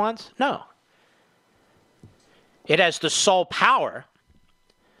anything it wants? No. It has the sole power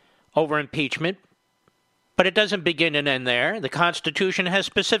over impeachment, but it doesn't begin and end there. The Constitution has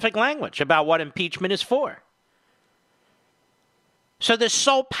specific language about what impeachment is for. So this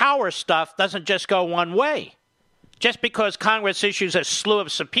sole power stuff doesn't just go one way. Just because Congress issues a slew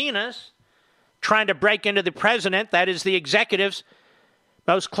of subpoenas trying to break into the president, that is the executive's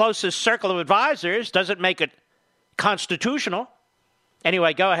most closest circle of advisors, doesn't make it constitutional.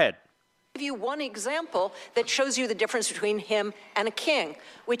 Anyway, go ahead. I'll give you one example that shows you the difference between him and a king,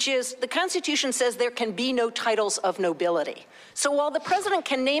 which is the Constitution says there can be no titles of nobility. So while the president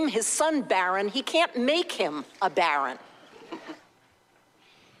can name his son Baron, he can't make him a baron.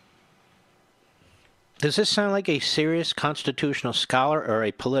 Does this sound like a serious constitutional scholar or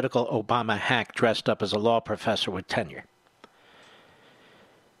a political Obama hack dressed up as a law professor with tenure?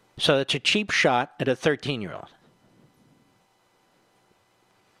 So it's a cheap shot at a 13-year-old.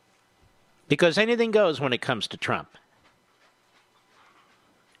 Because anything goes when it comes to Trump.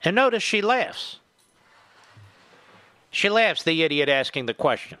 And notice she laughs. She laughs, the idiot asking the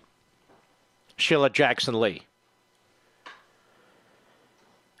question. Sheila Jackson Lee.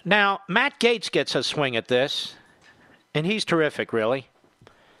 Now, Matt Gaetz gets a swing at this, and he's terrific, really.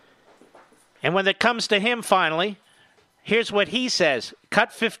 And when it comes to him finally, here's what he says.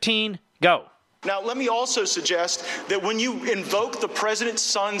 Cut 15, go. Now, let me also suggest that when you invoke the president's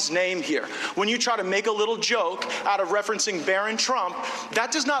son's name here, when you try to make a little joke out of referencing Barron Trump,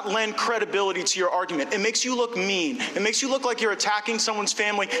 that does not lend credibility to your argument. It makes you look mean. It makes you look like you're attacking someone's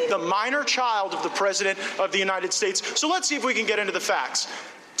family, the minor child of the president of the United States. So let's see if we can get into the facts.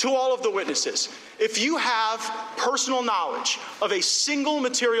 To all of the witnesses, if you have personal knowledge of a single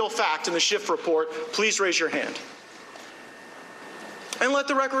material fact in the Schiff report, please raise your hand. And let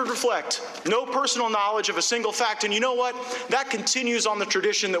the record reflect no personal knowledge of a single fact. And you know what? That continues on the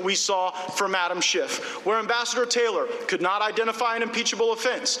tradition that we saw from Adam Schiff, where Ambassador Taylor could not identify an impeachable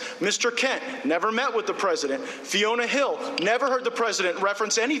offense. Mr. Kent never met with the president. Fiona Hill never heard the president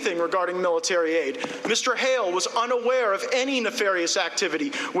reference anything regarding military aid. Mr. Hale was unaware of any nefarious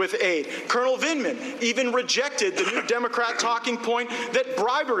activity with aid. Colonel Vindman even rejected the new Democrat talking point that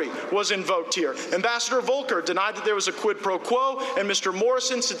bribery was invoked here. Ambassador Volker denied that there was a quid pro quo, and Mr.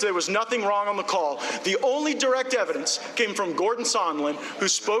 Morrison said there was nothing wrong on the call. The only direct evidence came from Gordon Sondland, who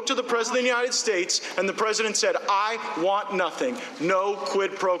spoke to the President of the United States, and the President said, "I want nothing. No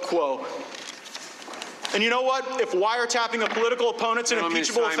quid pro quo." And you know what? If wiretapping a political opponent's an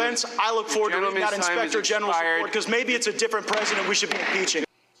impeachable offense, I look forward to reading that Inspector General's report, because maybe it's a different president we should be impeaching.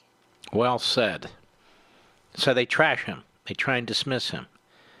 Well said. So they trash him. They try and dismiss him.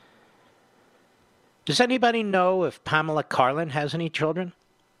 Does anybody know if Pamela Karlan has any children?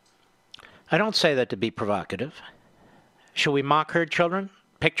 I don't say that to be provocative. Should we mock her children?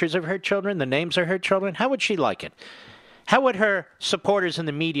 Pictures of her children? The names of her children? How would she like it? How would her supporters in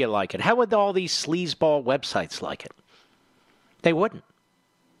the media like it? How would all these sleazeball websites like it? They wouldn't.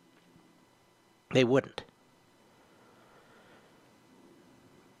 They wouldn't.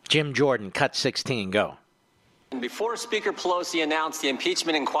 Jim Jordan, cut 16, go. Before Speaker Pelosi announced the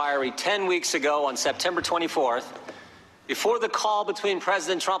impeachment inquiry 10 weeks ago on September 24th, before the call between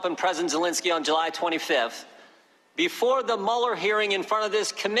President Trump and President Zelensky on July 25th, before the Mueller hearing in front of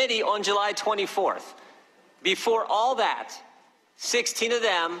this committee on July 24th, before all that, 16 of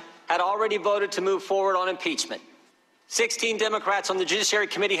them had already voted to move forward on impeachment. 16 Democrats on the Judiciary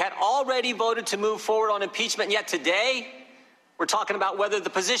Committee had already voted to move forward on impeachment, yet today we're talking about whether the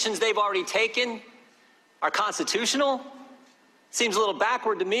positions they've already taken are constitutional. Seems a little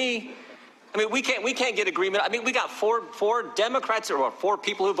backward to me. I mean, we can't get agreement. I mean, we got four Democrats or four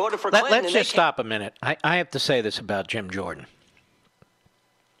people who voted for Clinton. Let's just stop a minute. I have to say this about Jim Jordan.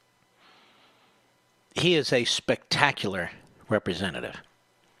 He is a spectacular representative.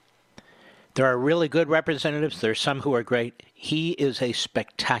 There are really good representatives. There are some who are great. He is a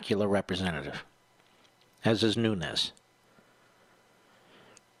spectacular representative, as is Nunes.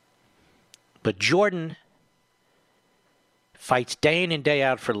 But Jordan fights day in and day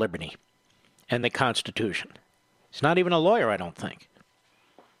out for liberty and the Constitution. He's not even a lawyer, I don't think.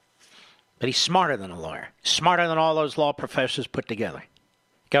 But he's smarter than a lawyer. Smarter than all those law professors put together.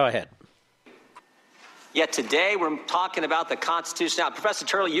 Go ahead. Yet today we're talking about the Constitution. Now, Professor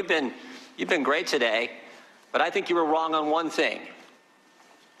Turley, you've been great today, but I think you were wrong on one thing.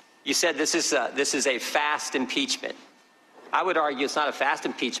 You said this is a fast impeachment. I would argue it's not a fast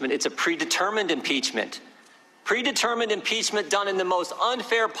impeachment. It's a predetermined impeachment. Predetermined impeachment done in the most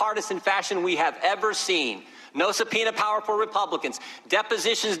unfair partisan fashion we have ever seen. No subpoena power for Republicans.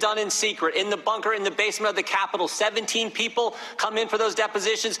 Depositions done in secret, in the bunker, in the basement of the Capitol. 17 people come in for those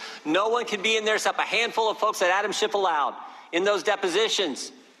depositions. No one could be in there except a handful of folks that Adam Schiff allowed in those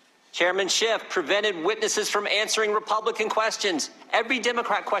depositions. Chairman Schiff prevented witnesses from answering Republican questions. Every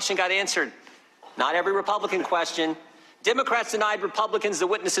Democrat question got answered. Not every Republican question. Democrats denied Republicans the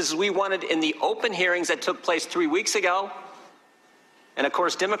witnesses we wanted in the open hearings that took place 3 weeks ago. And of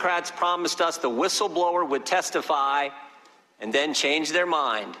course, Democrats promised us the whistleblower would testify and then change their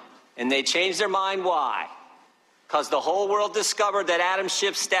mind. And they changed their mind. Why? Because the whole world discovered that Adam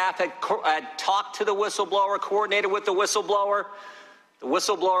Schiff's staff had talked to the whistleblower, coordinated with the whistleblower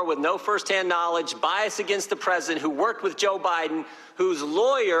with no firsthand knowledge, bias against the president, who worked with Joe Biden, whose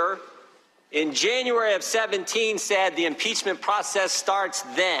lawyer in January of 17 said the impeachment process starts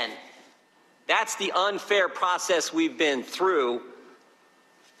then. That's the unfair process we've been through.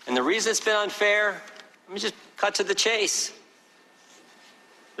 And the reason it's been unfair, let me just cut to the chase.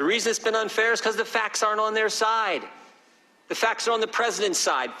 The reason it's been unfair is because the facts aren't on their side. The facts are on the president's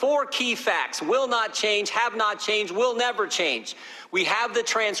side. 4 key facts: will not change, have not changed, will never change. We have the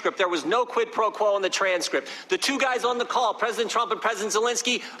transcript. There was no quid pro quo in the transcript. The 2 guys on the call, President Trump and President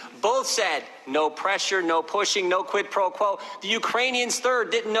Zelensky, both said no pressure, no pushing, no quid pro quo. The Ukrainians, third,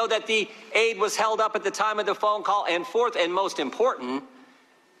 didn't know that the aid was held up at the time of the phone call. And fourth, and most important,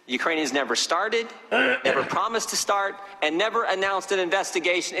 the Ukrainians never started, never promised to start, and never announced an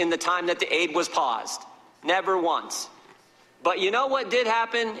investigation in the time that the aid was paused. Never once. But you know what did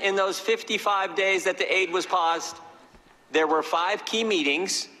happen in those 55 days that the aid was paused? There were 5 key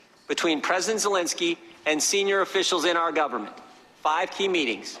meetings between President Zelensky and senior officials in our government. 5 key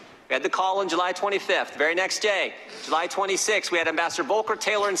meetings. We had the call on July 25th. The very next day, July 26th, we had Ambassador Volker,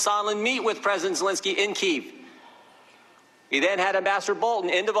 Taylor, and Sondland meet with President Zelensky in Kyiv. We then had Ambassador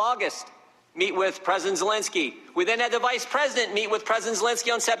Bolton, end of August, meet with President Zelensky. We then had the Vice President meet with President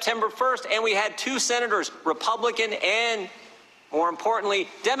Zelensky on September 1st, and we had 2 senators, Republican and, more importantly,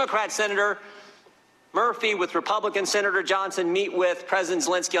 Democrat Senator Murphy with Republican Senator Johnson meet with President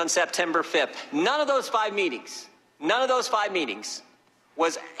Zelensky on September 5th. None of those 5 meetings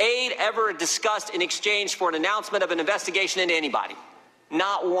was aid ever discussed in exchange for an announcement of an investigation into anybody.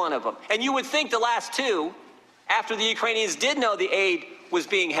 Not one of them. And you would think the last 2, after the Ukrainians did know the aid was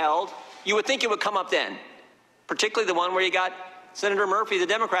being held, you would think it would come up then. Particularly the one where you got Senator Murphy, the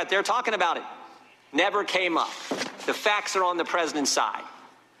Democrat, there talking about it. Never came up. The facts are on the president's side.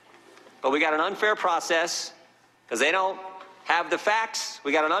 But we got an unfair process because they don't have the facts.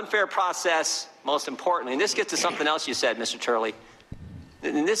 We got an unfair process, most importantly. And this gets to something else you said, Mr. Turley.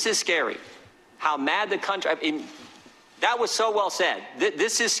 And this is scary. How mad the country, that was so well said.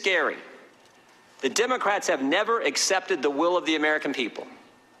 This is scary. The Democrats have never accepted the will of the American people.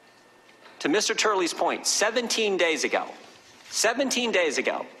 To Mr. Turley's point, 17 days ago,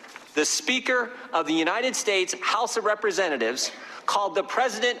 the Speaker of the United States House of Representatives called the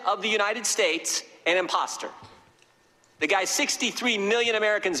President of the United States an imposter. The guy 63 million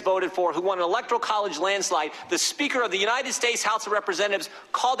Americans voted for, who won an electoral college landslide, the Speaker of the United States House of Representatives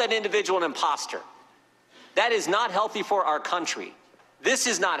called that individual an imposter. That is not healthy for our country. This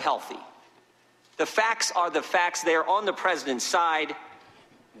is not healthy. The facts are the facts. They are on the president's side.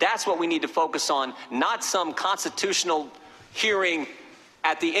 That's what we need to focus on, not some constitutional hearing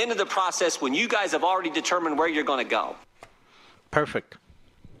at the end of the process when you guys have already determined where you're going to go. Perfect.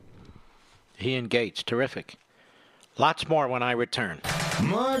 He and Gates, terrific. Lots more when I return.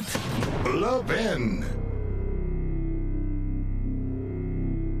 Mark Levin.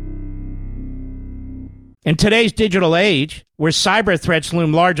 In today's digital age, where cyber threats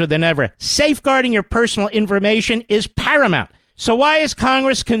loom larger than ever, safeguarding your personal information is paramount. So why is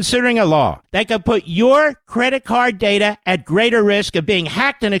Congress considering a law that could put your credit card data at greater risk of being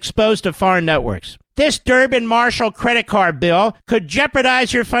hacked and exposed to foreign networks? This Durbin-Marshall credit card bill could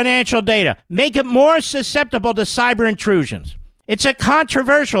jeopardize your financial data, make it more susceptible to cyber intrusions. It's a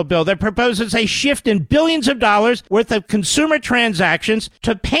controversial bill that proposes a shift in billions of dollars worth of consumer transactions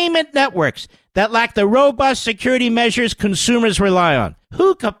to payment networks that lack the robust security measures consumers rely on.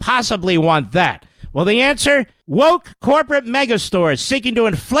 Who could possibly want that? Well, the answer? Woke corporate megastores seeking to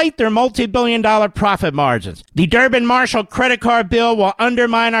inflate their multi-billion-dollar profit margins. The Durbin-Marshall credit card bill will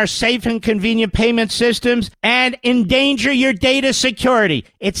undermine our safe and convenient payment systems and endanger your data security.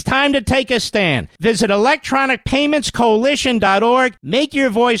 It's time to take a stand. Visit electronicpaymentscoalition.org. Make your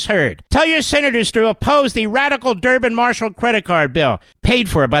voice heard. Tell your senators to oppose the radical Durbin-Marshall credit card bill, paid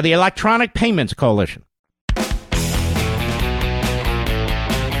for by the Electronic Payments Coalition.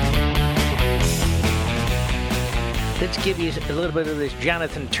 Let's give you a little bit of this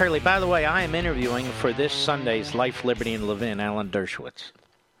Jonathan Turley. By the way, I am interviewing for this Sunday's Life, Liberty, and Levin, Alan Dershowitz.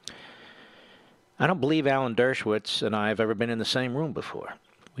 I don't believe Alan Dershowitz and I have ever been in the same room before.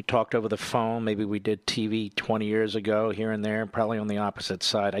 We talked over the phone. Maybe we did TV 20 years ago, here and there, probably on the opposite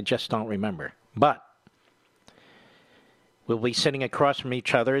side. I just don't remember. But we'll be sitting across from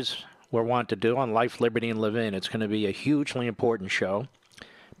each other as we're wont to do on Life, Liberty, and Levin. It's going to be a hugely important show,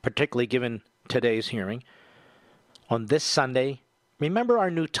 particularly given today's hearing. On this Sunday, remember our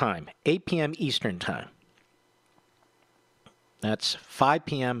new time, 8 p.m. Eastern Time. That's 5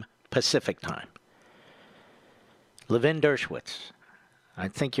 p.m. Pacific Time. Levin Dershowitz. I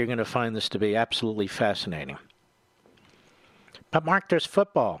think you're going to find this to be absolutely fascinating. But Mark, there's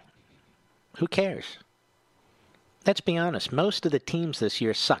football. Who cares? Let's be honest. Most of the teams this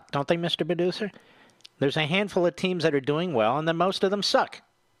year suck, don't they, Mr. Producer? There's a handful of teams that are doing well, and then most of them suck.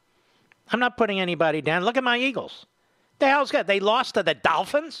 I'm not putting anybody down. Look at my Eagles. The hell's good? They lost to the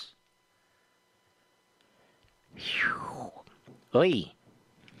Dolphins? Oy.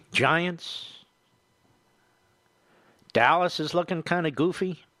 Giants. Dallas is looking kind of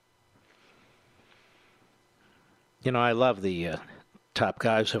goofy. You know, I love the top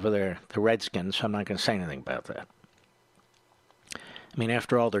guys over there, the Redskins, so I'm not going to say anything about that. I mean,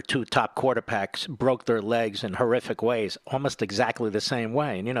 after all, their two top quarterbacks broke their legs in horrific ways, almost exactly the same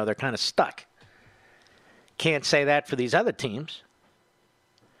way. And, you know, they're kind of stuck. Can't say that for these other teams.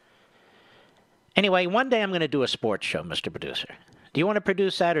 Anyway, one day I'm going to do a sports show, Mr. Producer. Do you want to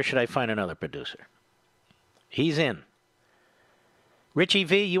produce that, or should I find another producer? He's in. Richie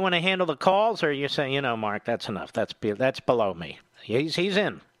V, you want to handle the calls, or you say, you know, Mark, that's enough. That's below me. He's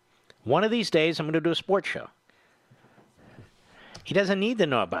in. One of these days, I'm going to do a sports show. He doesn't need to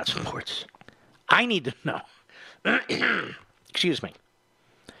know about sports. I need to know. Excuse me.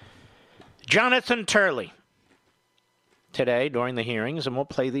 Jonathan Turley. Today, during the hearings, and we'll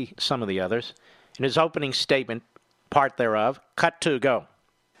play some of the others, in his opening statement, part thereof. Cut 2, go.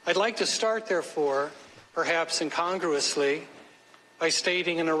 I'd like to start, therefore, perhaps incongruously, by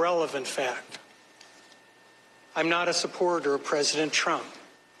stating an irrelevant fact. I'm not a supporter of President Trump.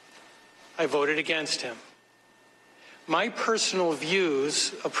 I voted against him. My personal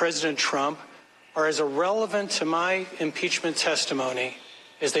views of President Trump are as irrelevant to my impeachment testimony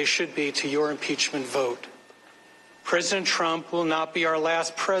as they should be to your impeachment vote. President Trump will not be our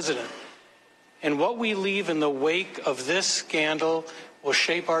last president, and what we leave in the wake of this scandal will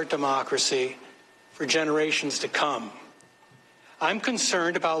shape our democracy for generations to come. I'm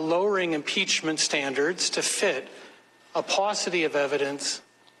concerned about lowering impeachment standards to fit a paucity of evidence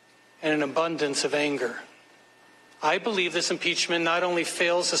and an abundance of anger. I believe this impeachment not only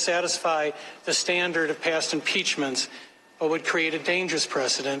fails to satisfy the standard of past impeachments, but would create a dangerous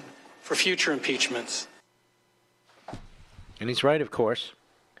precedent for future impeachments. And he's right, of course,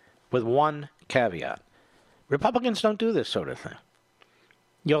 with one caveat. Republicans don't do this sort of thing.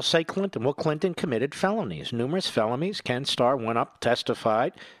 You'll say Clinton. Well, Clinton committed felonies, numerous felonies. Ken Starr went up,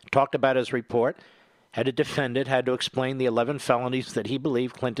 testified, talked about his report, had to defend it, had to explain the 11 felonies that he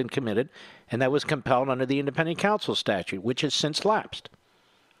believed Clinton committed, and that was compelled under the Independent Counsel statute, which has since lapsed.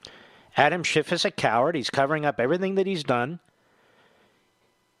 Adam Schiff is a coward. He's covering up everything that he's done.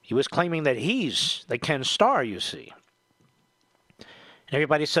 He was claiming that he's the Ken Starr, you see. And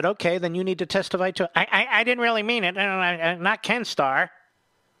everybody said, okay, then you need to testify to it. I didn't really mean it. Not Ken Starr.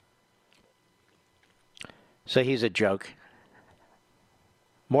 So he's a joke.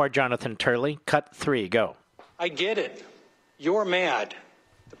 More Jonathan Turley. Cut 3. Go. I get it. You're mad.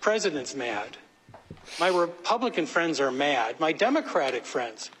 The president's mad. My Republican friends are mad. My Democratic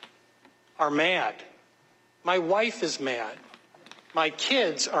friends are mad. My wife is mad. My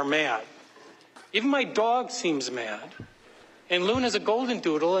kids are mad. Even my dog seems mad. And Luna's a golden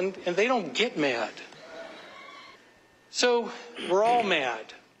doodle, and they don't get mad. So we're all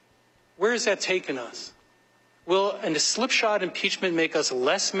mad. Where has that taken us? Will a slipshod impeachment make us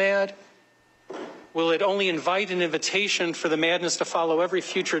less mad? Will it only invite an invitation for the madness to follow every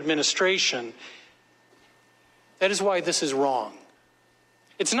future administration? That is why this is wrong.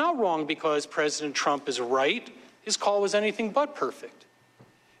 It's not wrong because President Trump is right. His call was anything but perfect.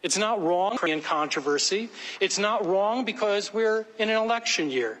 It's not wrong in controversy. It's not wrong because we're in an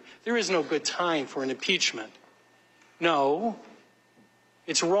election year. There is no good time for an impeachment. No,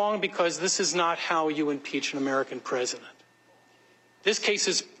 it's wrong because this is not how you impeach an American president. This case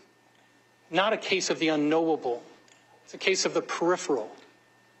is not a case of the unknowable. It's a case of the peripheral.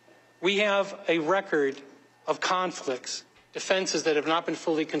 We have a record of conflicts, defenses that have not been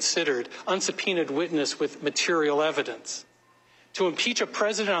fully considered, unsubpoenaed witness with material evidence. To impeach a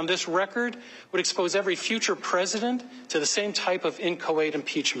president on this record would expose every future president to the same type of inchoate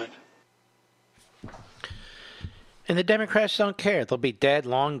impeachment. And the Democrats don't care. They'll be dead,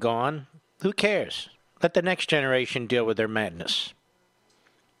 long gone. Who cares? Let the next generation deal with their madness.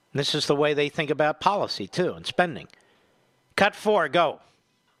 And this is the way they think about policy, too, and spending. Cut 4, go.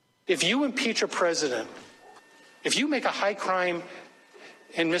 If you impeach a president, if you make a high crime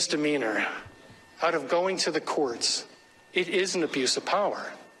and misdemeanor out of going to the courts, it is an abuse of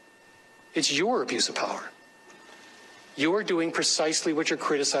power. It's your abuse of power. You're doing precisely what you're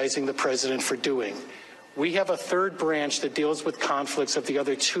criticizing the president for doing. We have a third branch that deals with conflicts of the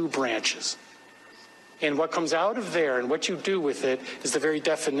other two branches. And what comes out of there and what you do with it is the very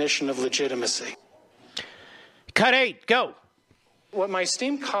definition of legitimacy. Cut 8, go. What my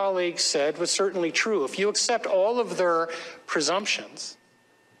esteemed colleague said was certainly true. If you accept all of their presumptions,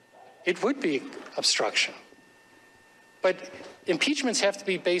 it would be obstruction. But impeachments have to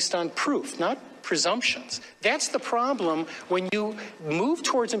be based on proof, not presumptions. That's the problem when you move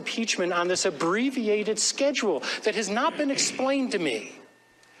towards impeachment on this abbreviated schedule that has not been explained to me.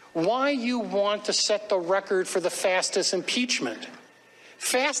 Why you want to set the record for the fastest impeachment.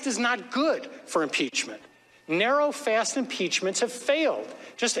 Fast is not good for impeachment. Narrow, fast impeachments have failed.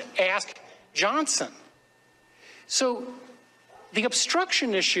 Just ask Johnson. So the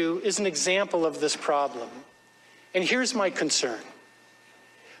obstruction issue is an example of this problem. And here's my concern.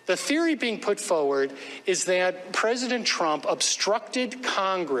 The theory being put forward is that President Trump obstructed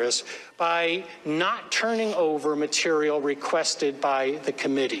Congress by not turning over material requested by the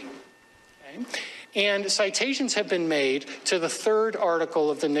committee. Okay? And citations have been made to the third article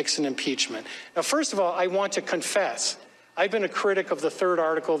of the Nixon impeachment. Now, first of all, I want to confess, I've been a critic of the third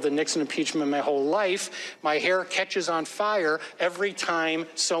article of the Nixon impeachment my whole life. My hair catches on fire every time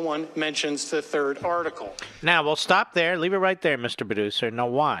someone mentions the third article. Now, we'll stop there. Leave it right there, Mr. Producer. Now,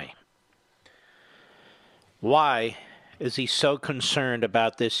 why? Why is he so concerned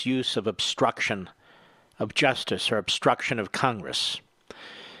about this use of obstruction of justice or obstruction of Congress?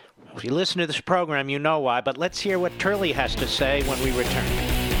 If you listen to this program, you know why, but let's hear what Turley has to say when we return.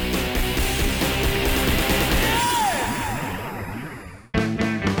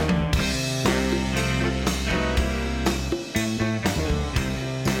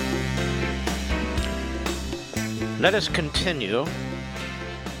 Let us continue. All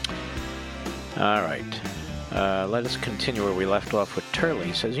right. Let us continue where we left off with Turley.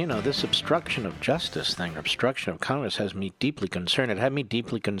 He says, this obstruction of justice thing, or obstruction of Congress, has me deeply concerned. It had me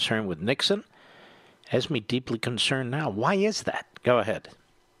deeply concerned with Nixon. Has me deeply concerned now. Why is that? Go ahead.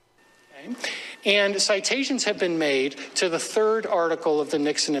 Okay. And citations have been made to the third article of the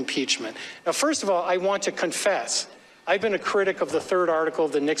Nixon impeachment. Now, first of all, I want to confess, I've been a critic of the third article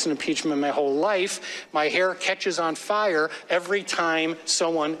of the Nixon impeachment my whole life. My hair catches on fire every time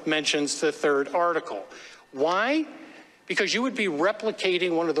someone mentions the third article. Why? Because you would be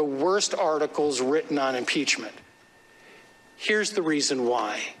replicating one of the worst articles written on impeachment. Here's the reason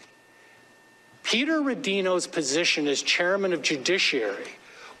why. Peter Rodino's position as chairman of Judiciary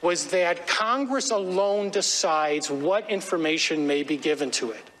was that Congress alone decides what information may be given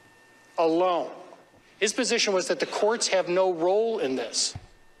to it. Alone. His position was that the courts have no role in this.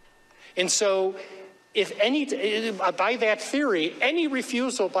 And so If by that theory, any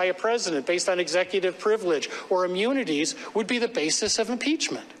refusal by a president based on executive privilege or immunities would be the basis of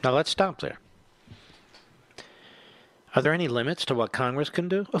impeachment. Now let's stop there. Are there any limits to what Congress can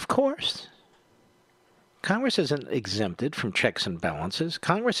do? Of course. Congress isn't exempted from checks and balances.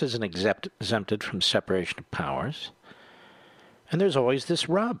 Congress isn't exempted from separation of powers. And there's always this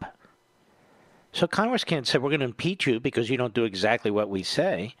rub. So Congress can't say, we're going to impeach you because you don't do exactly what we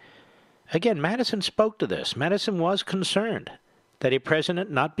say. Again, Madison spoke to this. Madison was concerned that a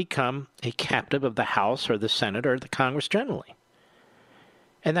president not become a captive of the House or the Senate or the Congress generally.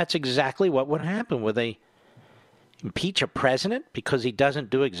 And that's exactly what would happen. Would they impeach a president because he doesn't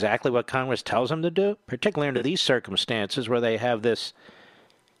do exactly what Congress tells him to do? Particularly under these circumstances where they have this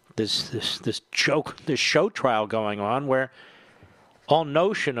show trial going on where all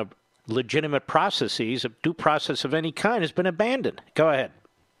notion of legitimate processes, of due process of any kind, has been abandoned. Go ahead.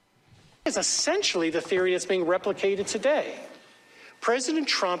 Is essentially the theory that's being replicated today. President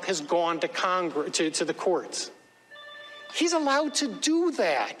Trump has gone to Congress, to the courts. He's allowed to do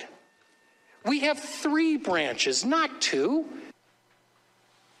that. We have 3 branches, not 2.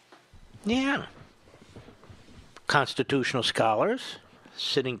 Yeah. Constitutional scholars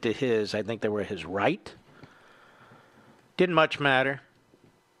sitting to his, I think they were his right. Didn't much matter.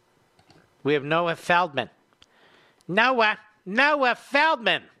 We have Noah Feldman. Noah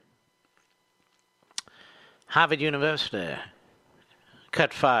Feldman. Harvard University.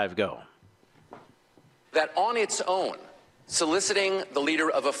 Cut 5, go. That on its own, soliciting the leader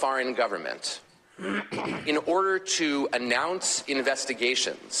of a foreign government in order to announce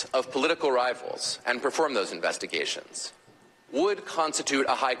investigations of political rivals and perform those investigations would constitute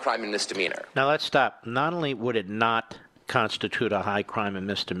a high crime and misdemeanor. Now let's stop. Not only would it not constitute a high crime and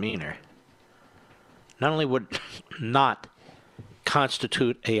misdemeanor, not only would not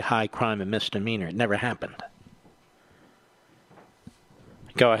constitute a high crime and misdemeanor, it never happened.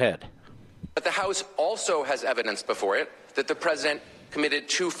 Go ahead. But the House also has evidence before it that the president committed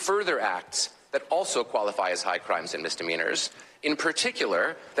 2 further acts that also qualify as high crimes and misdemeanors. In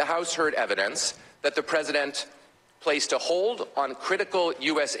particular, the House heard evidence that the president placed a hold on critical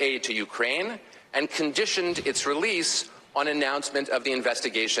U.S. aid to Ukraine and conditioned its release on announcement of the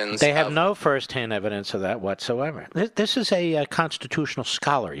investigations. They have no first-hand evidence of that whatsoever. This is a constitutional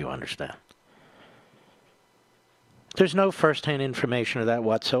scholar, you understand. There's no first-hand information of that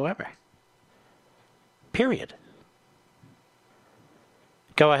whatsoever. Period.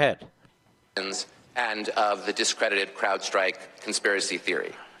 Go ahead. And of the discredited CrowdStrike conspiracy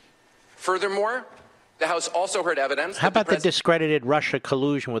theory. Furthermore, the House also heard evidence. How about the discredited Russia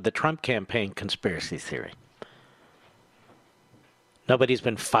collusion with the Trump campaign conspiracy theory? Nobody's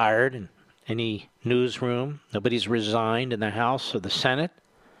been fired in any newsroom. Nobody's resigned in the House or the Senate.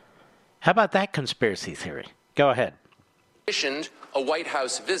 How about that conspiracy theory? Go ahead. Conditioned a White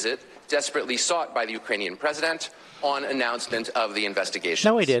House visit desperately sought by the Ukrainian president on announcement of the investigation.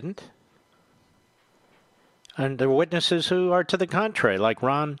 No, he didn't. And there were witnesses who are to the contrary, like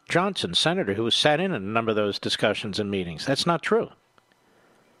Ron Johnson, senator, who sat in a number of those discussions and meetings. That's not true.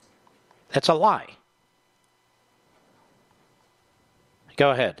 That's a lie.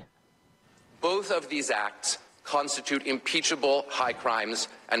 Go ahead. Both of these acts constitute impeachable high crimes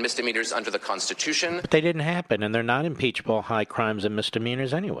and misdemeanors under the Constitution. But they didn't happen, and they're not impeachable high crimes and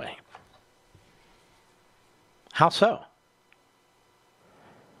misdemeanors anyway. How so?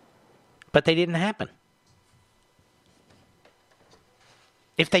 But they didn't happen.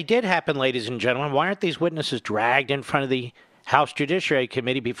 If they did happen, ladies and gentlemen, why aren't these witnesses dragged in front of the House Judiciary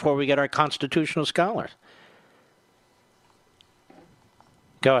Committee before we get our constitutional scholars?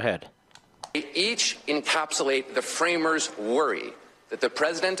 Go ahead. They each encapsulate the framers' worry that the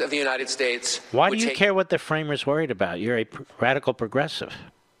President of the United States... Why do you care what the framers worried about? You're a radical progressive.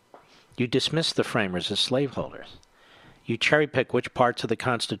 You dismiss the framers as slaveholders. You cherry-pick which parts of the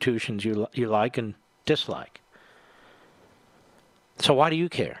constitutions you like and dislike. So why do you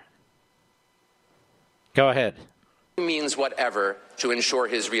care? Go ahead. He means whatever to ensure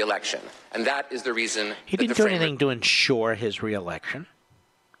his reelection. And that is the reason... He didn't do anything to ensure his reelection.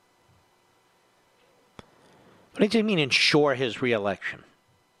 What does he mean, ensure his reelection?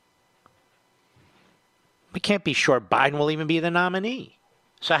 We can't be sure Biden will even be the nominee.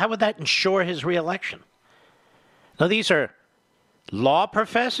 So how would that ensure his reelection? Now, these are law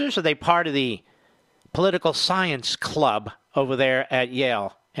professors? Are they part of the political science club over there at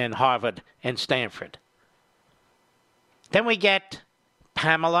Yale and Harvard and Stanford? Then we get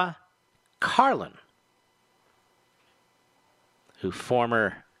Pamela Karlan, who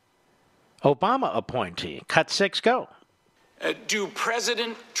former Obama appointee. Cut 6, go. Do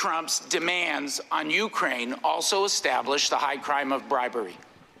President Trump's demands on Ukraine also establish the high crime of bribery?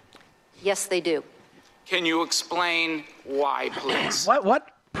 Yes, they do. Can you explain why, please?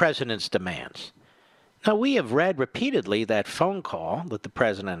 What president's demands? Now, we have read repeatedly that phone call that the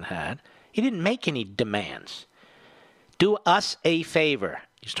president had. He didn't make any demands. Do us a favor.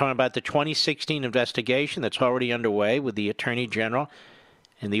 He's talking about the 2016 investigation that's already underway with the Attorney General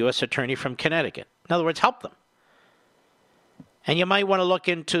and the U.S. Attorney from Connecticut. In other words, help them. And you might want to look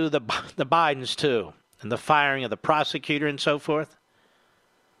into the Bidens, too, and the firing of the prosecutor and so forth.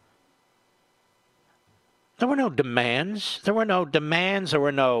 There were no demands. There were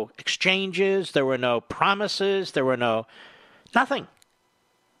no exchanges. There were no promises. There were nothing.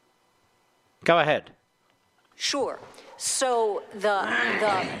 Go ahead. Sure. So the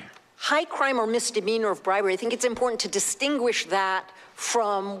high crime or misdemeanor of bribery, I think it's important to distinguish that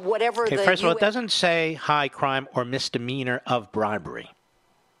from whatever the First of all, it doesn't say high crime or misdemeanor of bribery.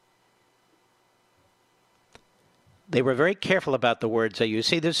 They were very careful about the words they use.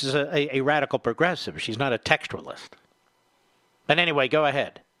 See, this is a radical progressive. She's not a textualist. But anyway, go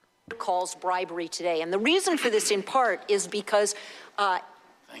ahead. Calls bribery today. And the reason for this, in part, is because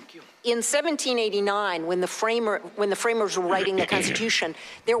Thank you. in 1789, when the framers were writing the Constitution,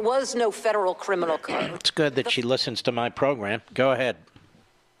 there was no federal criminal code. It's good that she listens to my program. Go ahead.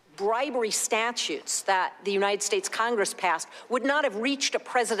 Bribery statutes that the United States Congress passed would not have reached a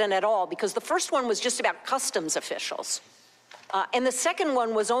president at all, because the first one was just about customs officials. And the second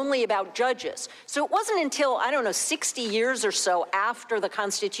one was only about judges. So it wasn't until, 60 years or so after the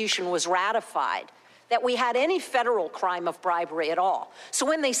Constitution was ratified that we had any federal crime of bribery at all. So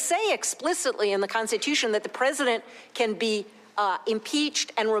when they say explicitly in the Constitution that the president can be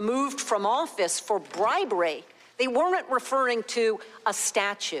impeached and removed from office for bribery, they weren't referring to a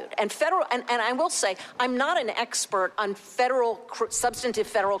statute. And I will say, I'm not an expert on substantive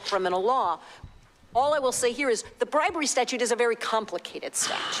federal criminal law. All I will say here is the bribery statute is a very complicated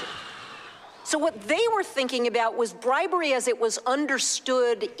statute. So what they were thinking about was bribery as it was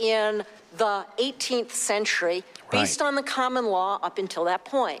understood in the 18th century, based on the common law up until that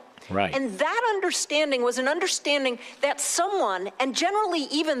point. Right. And that understanding was an understanding that someone, and generally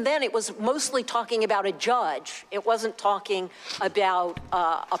even then it was mostly talking about a judge. It wasn't talking about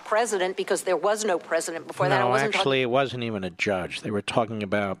a president, because there was no president before that. No, actually, it wasn't even a judge. They were talking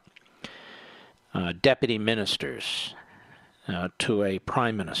about deputy ministers to a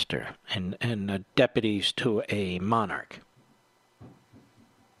prime minister and deputies to a monarch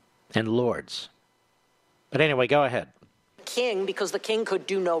and lords. But anyway, go ahead. King, because the king could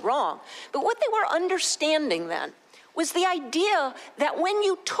do no wrong. But what they were understanding then was the idea that when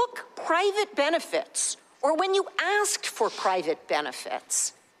you took private benefits, or when you asked for private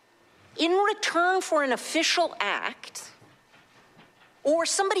benefits in return for an official act, or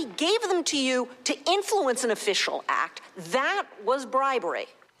somebody gave them to you to influence an official act, that was bribery.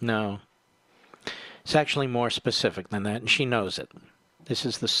 No. It's actually more specific than that, and she knows it. This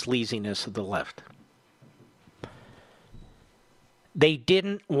is the sleaziness of the left. They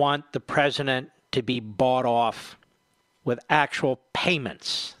didn't want the president to be bought off with actual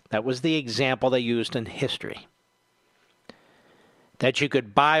payments. That was the example they used in history. That you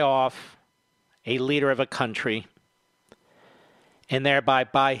could buy off a leader of a country and thereby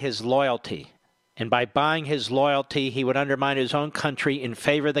buy his loyalty. And by buying his loyalty, he would undermine his own country in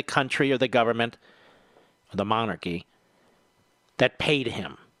favor of the country or the government or the monarchy that paid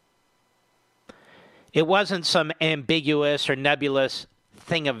him. It wasn't some ambiguous or nebulous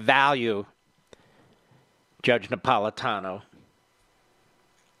thing of value, Judge Napolitano.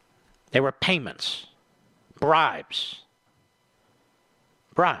 They were payments, bribes.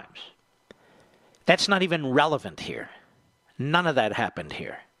 Bribes. That's not even relevant here. None of that happened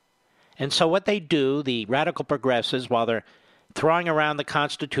here. And so what they do, the radical progressives, while they're throwing around the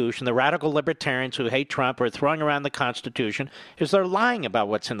Constitution, the radical libertarians who hate Trump are throwing around the Constitution, is they're lying about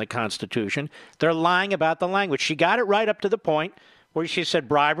what's in the Constitution. They're lying about the language. She got it right up to the point where she said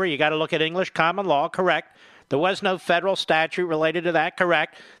bribery, you got to look at English common law, correct. There was no federal statute related to that,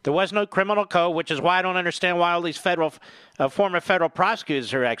 correct. There was no criminal code, which is why I don't understand why all these former federal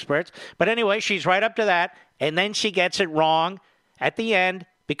prosecutors are experts. But anyway, she's right up to that, and then she gets it wrong at the end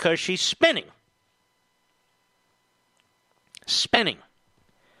because she's spinning. Spinning.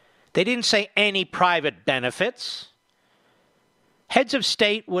 They didn't say any private benefits. Heads of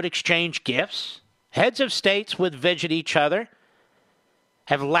state would exchange gifts. Heads of states would visit each other,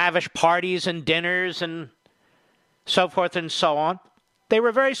 have lavish parties and dinners and so forth and so on. They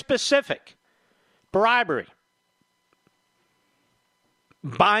were very specific. Bribery.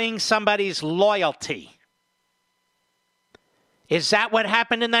 Buying somebody's loyalty. Is that what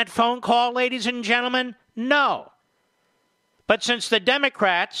happened in that phone call, ladies and gentlemen? No. But since the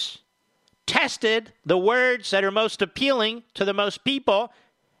Democrats tested the words that are most appealing to the most people,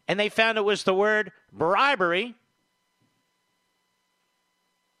 and they found it was the word bribery,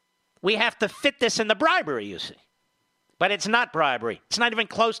 we have to fit this in the bribery, you see. But it's not bribery. It's not even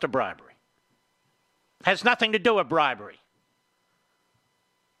close to bribery. It has nothing to do with bribery.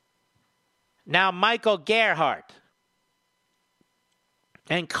 Now, Michael Gerhardt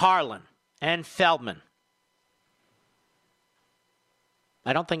and Carlin and Feldman.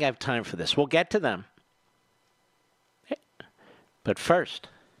 I don't think I have time for this. We'll get to them. But first,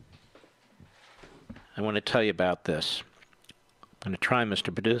 I want to tell you about this. I'm going to try,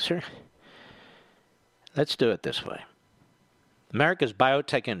 Mr. Producer. Let's do it this way. America's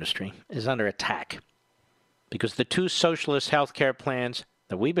biotech industry is under attack because the two socialist health care plans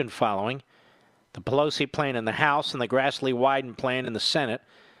that we've been following, the Pelosi plan in the House and the Grassley-Wyden plan in the Senate,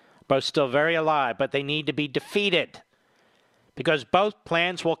 are both still very alive, but they need to be defeated because both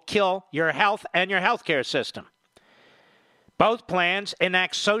plans will kill your health and your health care system. Both plans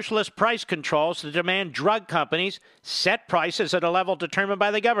enact socialist price controls to demand drug companies set prices at a level determined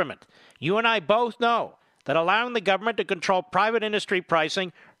by the government. You and I both know that allowing the government to control private industry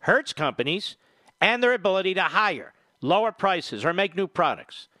pricing hurts companies and their ability to hire, lower prices, or make new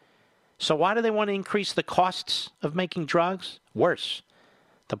products. So why do they want to increase the costs of making drugs? Worse,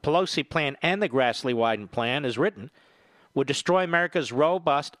 the Pelosi plan and the Grassley-Wyden plan, as written, would destroy America's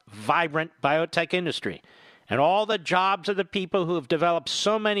robust, vibrant biotech industry and all the jobs of the people who have developed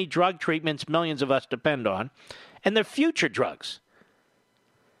so many drug treatments millions of us depend on, and the future drugs.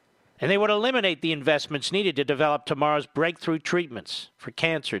 And they would eliminate the investments needed to develop tomorrow's breakthrough treatments for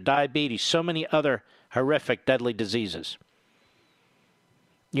cancer, diabetes, so many other horrific, deadly diseases.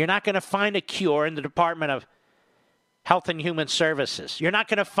 You're not going to find a cure in the Department of Health and Human Services. You're not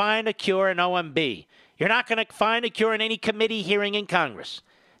going to find a cure in OMB. You're not going to find a cure in any committee hearing in Congress.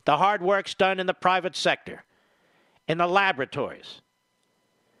 The hard work's done in the private sector, in the laboratories.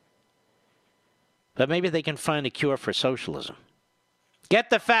 But maybe they can find a cure for socialism. Get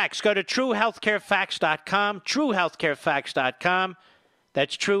the facts. Go to truehealthcarefacts.com, truehealthcarefacts.com.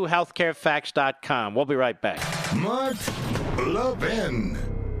 That's truehealthcarefacts.com. We'll be right back. Mark Levin.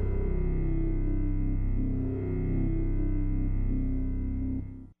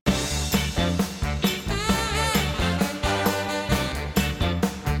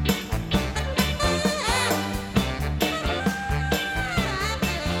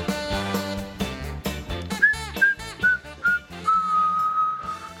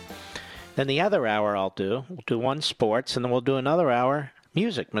 Then the other hour we'll do one sports, and then we'll do another hour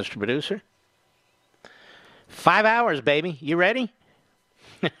music, Mr. Producer. 5 hours, baby. You ready?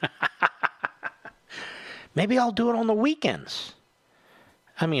 Maybe I'll do it on the weekends.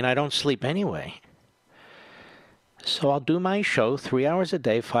 I mean, I don't sleep anyway. So I'll do my show 3 hours a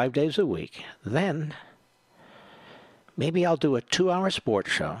day, 5 days a week. Then maybe I'll do a 2-hour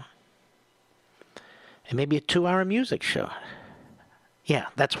sports show. And maybe a 2-hour music show. Yeah,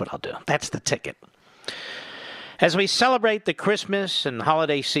 that's what I'll do. That's the ticket. As we celebrate the Christmas and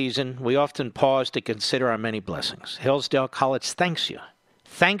holiday season, we often pause to consider our many blessings. Hillsdale College thanks you.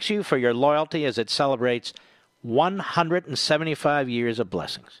 Thanks you for your loyalty as it celebrates 175 years of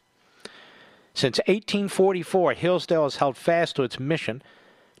blessings. Since 1844, Hillsdale has held fast to its mission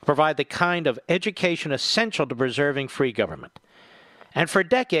to provide the kind of education essential to preserving free government. And for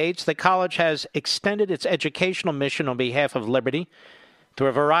decades, the college has extended its educational mission on behalf of liberty through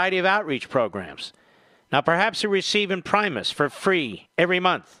a variety of outreach programs. Now, perhaps you receive Imprimis for free every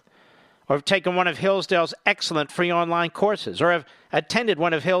month, or have taken one of Hillsdale's excellent free online courses, or have attended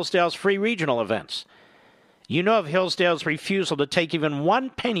one of Hillsdale's free regional events. You know of Hillsdale's refusal to take even 1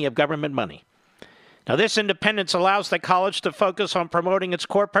 penny of government money. Now, this independence allows the college to focus on promoting its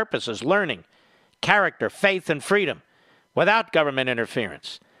core purposes, learning, character, faith, and freedom, without government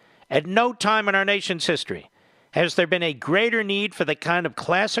interference. At no time in our nation's history has there been a greater need for the kind of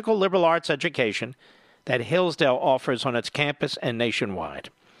classical liberal arts education that Hillsdale offers on its campus and nationwide.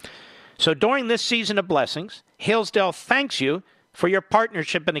 So during this season of blessings, Hillsdale thanks you for your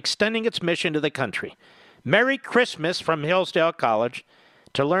partnership in extending its mission to the country. Merry Christmas from Hillsdale College.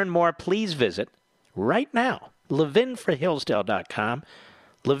 To learn more, please visit right now, levinforhillsdale.com,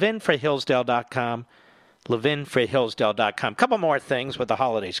 levinforhillsdale.com, levinforhillsdale.com. Couple more things with the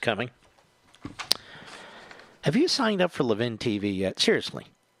holidays coming. Have you signed up for Levin TV yet? Seriously.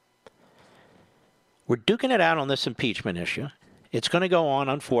 We're duking it out on this impeachment issue. It's going to go on,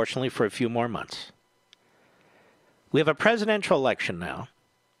 unfortunately, for a few more months. We have a presidential election now.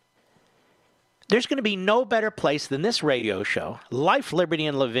 There's going to be no better place than this radio show, Life, Liberty,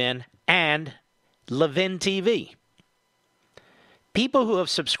 and Levin, and Levin TV. People who have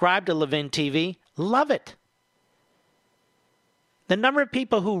subscribed to Levin TV love it. The number of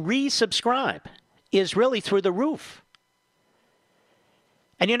people who resubscribe is really through the roof.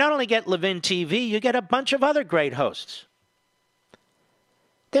 And you not only get Levin TV, you get a bunch of other great hosts.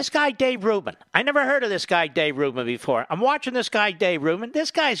 This guy, Dave Rubin. I never heard of this guy, Dave Rubin, before. I'm watching this guy, Dave Rubin.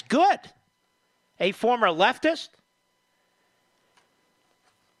 This guy's good. A former leftist.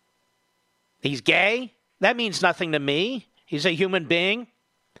 He's gay. That means nothing to me. He's a human being.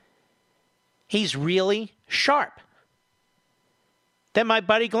 He's really sharp. Then my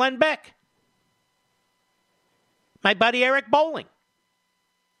buddy Glenn Beck. My buddy Eric Bolling.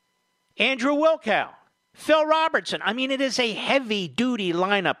 Andrew Wilkow. Phil Robertson. I mean, it is a heavy-duty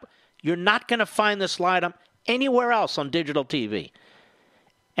lineup. You're not going to find this lineup anywhere else on digital TV.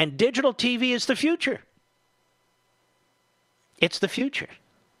 And digital TV is the future. It's the future.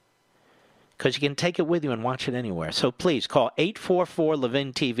 Because you can take it with you and watch it anywhere. So please call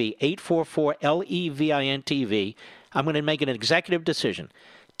 844-LEVIN-TV, 844-LEVIN-TV. I'm going to make an executive decision.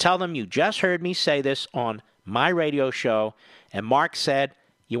 Tell them you just heard me say this on my radio show, and Mark said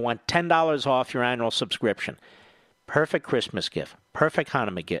you want $10 off your annual subscription. Perfect Christmas gift. Perfect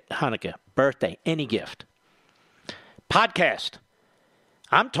Hanukkah, birthday, any gift. Podcast.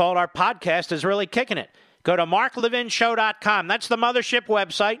 I'm told our podcast is really kicking it. Go to marklevinshow.com. That's the mothership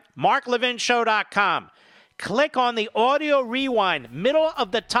website, marklevinshow.com. Click on the audio rewind, middle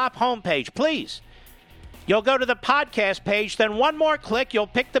of the top homepage, please. You'll go to the podcast page, then one more click, you'll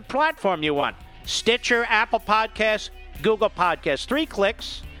pick the platform you want. Stitcher, Apple Podcasts, Google Podcasts. 3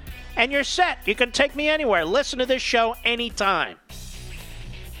 clicks, and you're set. You can take me anywhere. Listen to this show anytime.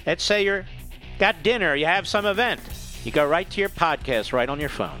 Let's say you're got dinner, you have some event. You go right to your podcast right on your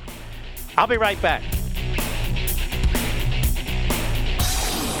phone. I'll be right back.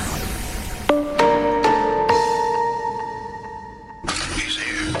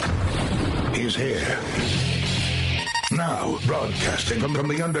 He's here. Now, broadcasting from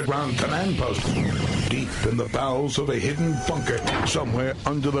the underground command post, deep in the bowels of a hidden bunker, somewhere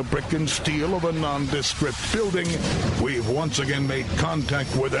under the brick and steel of a nondescript building, we've once again made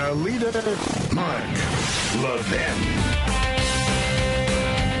contact with our leader, Mark Levin.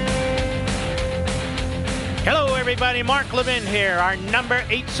 Hello, everybody. Mark Levin here. Our number,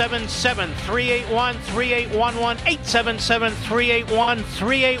 877-381-3811,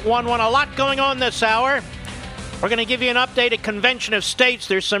 877-381-3811. A lot going on this hour. We're going to give you an update at Convention of States.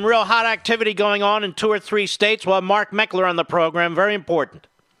 There's some real hot activity going on in 2 or 3 states. We'll have Mark Meckler on the program. Very important.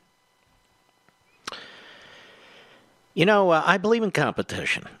 You know, I believe in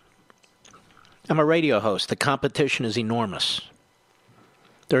competition. I'm a radio host. The competition is enormous.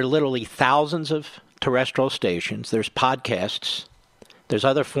 There are literally thousands of terrestrial stations. There's podcasts. There's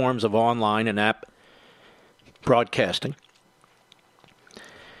other forms of online and app broadcasting.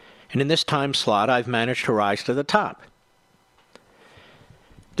 And in this time slot, I've managed to rise to the top.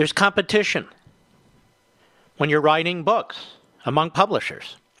 There's competition when you're writing books among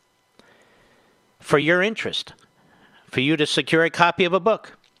publishers for your interest, for you to secure a copy of a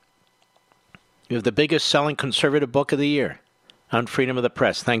book. You have the biggest selling conservative book of the year on freedom of the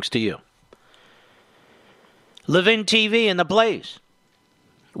press, thanks to you. Levin TV and The Blaze.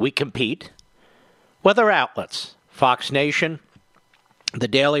 We compete with other outlets, Fox Nation, The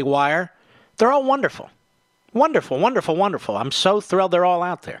Daily Wire. They're all wonderful. Wonderful, wonderful, wonderful. I'm so thrilled they're all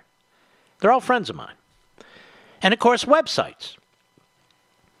out there. They're all friends of mine. And, of course, websites.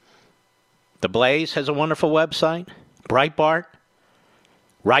 The Blaze has a wonderful website. Breitbart.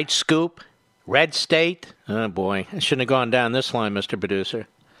 Right Scoop. Red State. Oh, boy. I shouldn't have gone down this line, Mr. Producer.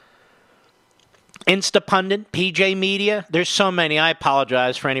 Instapundit. PJ Media. There's so many. I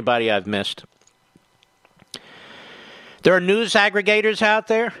apologize for anybody I've missed. There are news aggregators out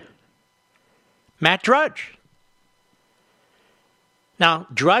there. Matt Drudge. Now,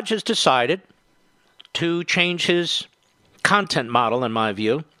 Drudge has decided to change his content model, in my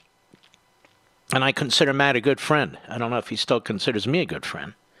view. And I consider Matt a good friend. I don't know if he still considers me a good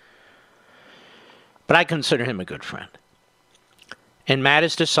friend. But I consider him a good friend. And Matt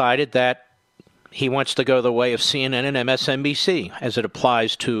has decided that he wants to go the way of CNN and MSNBC as it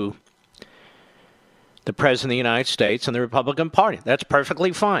applies to the President of the United States and the Republican Party. That's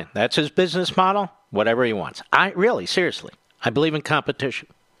perfectly fine. That's his business model, whatever he wants. Seriously, I believe in competition.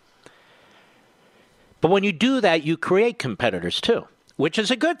 But when you do that, you create competitors too, which is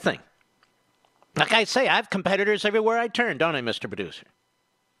a good thing. Like I say, I have competitors everywhere I turn, don't I, Mr. Producer?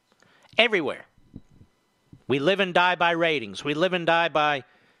 Everywhere. We live and die by ratings. We live and die by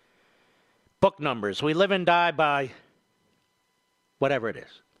book numbers. We live and die by whatever it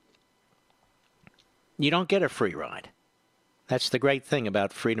is. You don't get a free ride. That's the great thing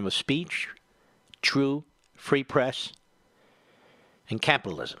about freedom of speech, true free press, and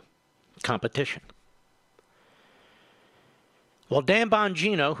capitalism, competition. Well, Dan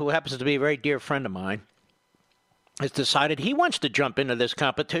Bongino, who happens to be a very dear friend of mine, has decided he wants to jump into this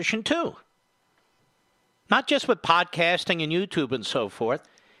competition too. Not just with podcasting and YouTube and so forth.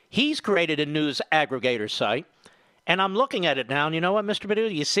 He's created a news aggregator site, and I'm looking at it now, and you know what, Mr. Perdue?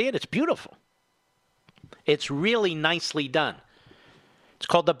 You see it? It's beautiful. It's really nicely done. It's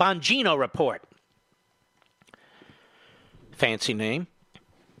called the Bongino Report. Fancy name.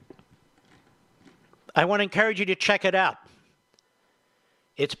 I want to encourage you to check it out.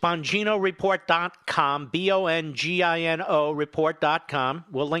 It's BonginoReport.com, BONGINO report.com.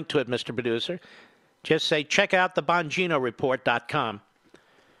 We'll link to it, Mr. Producer. Just say, check out the BonginoReport.com.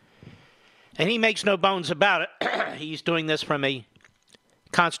 And he makes no bones about it. He's doing this from a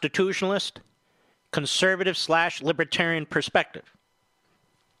constitutionalist, conservative/libertarian perspective.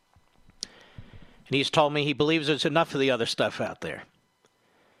 And he's told me he believes there's enough of the other stuff out there.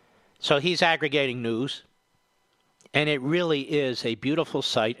 So he's aggregating news. And it really is a beautiful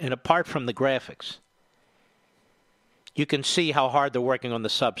site. And apart from the graphics, you can see how hard they're working on the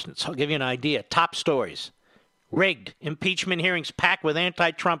substance. I'll give you an idea. Top stories. Rigged. Impeachment hearings packed with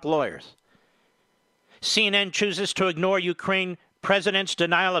anti-Trump lawyers. CNN chooses to ignore Ukraine president's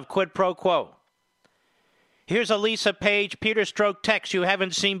denial of quid pro quo. Here's a Lisa Page Peter Strzok text you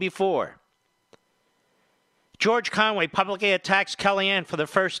haven't seen before. George Conway publicly attacks Kellyanne for the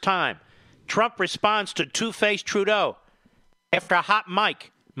first time. Trump responds to two-faced Trudeau after a hot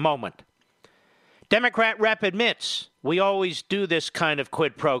mic moment. Democrat rep admits we always do this kind of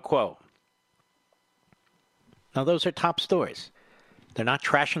quid pro quo. Now, those are top stories. They're not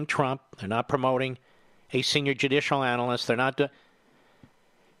trashing Trump. They're not promoting a senior judicial analyst. They're not.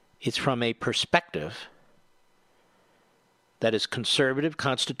 It's from a perspective that is conservative,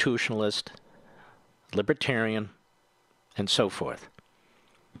 constitutionalist, libertarian, and so forth.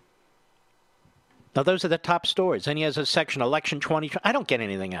 Now, those are the top stories. Then he has a section, Election 2020. I don't get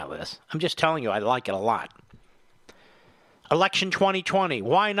anything out of this. I'm just telling you, I like it a lot. Election 2020.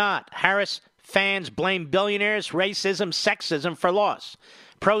 Why not? Harris fans blame billionaires, racism, sexism for loss.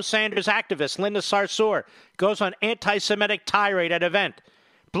 Pro-Sanders activist Linda Sarsour goes on anti-Semitic tirade at event.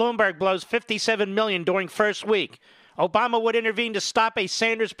 Bloomberg blows $57 million during first week. Obama would intervene to stop a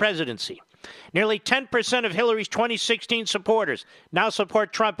Sanders presidency. Nearly 10% of Hillary's 2016 supporters now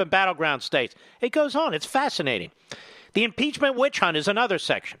support Trump in battleground states. It goes on. It's fascinating. The impeachment witch hunt is another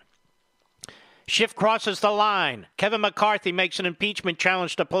section. Schiff crosses the line. Kevin McCarthy makes an impeachment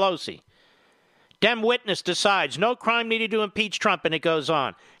challenge to Pelosi. Dem witness decides no crime needed to impeach Trump, and it goes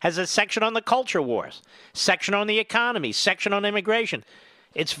on. Has a section on the culture wars, section on the economy, section on immigration.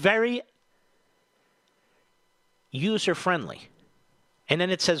 It's very user-friendly. And then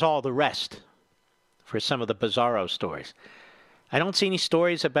it says all the rest for some of the bizarro stories. I don't see any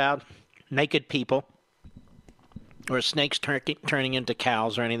stories about naked people or snakes turning into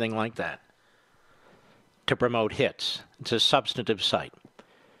cows or anything like that to promote hits. It's a substantive site.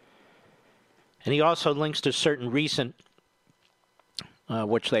 And he also links to certain recent,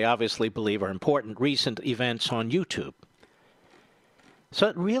 which they obviously believe are important, recent events on YouTube. So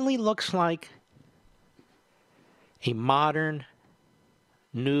it really looks like a modern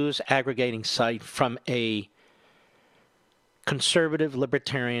news aggregating site from a conservative,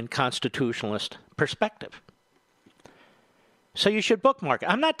 libertarian, constitutionalist perspective. So you should bookmark it.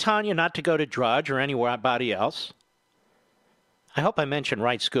 I'm not telling you not to go to Drudge or anybody else. I hope I mentioned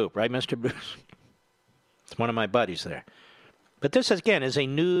Right Scoop, right, Mr. Bruce? It's one of my buddies there. But this, again, is a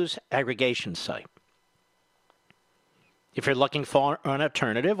news aggregation site. If you're looking for an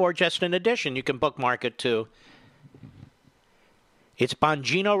alternative or just an addition, you can bookmark it too. It's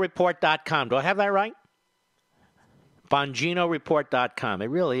BonginoReport.com. Do I have that right? BonginoReport.com. It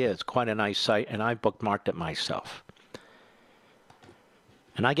really is quite a nice site, and I bookmarked it myself.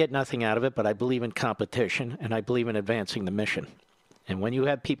 And I get nothing out of it, but I believe in competition, and I believe in advancing the mission. And when you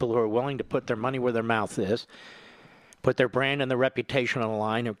have people who are willing to put their money where their mouth is, put their brand and their reputation on the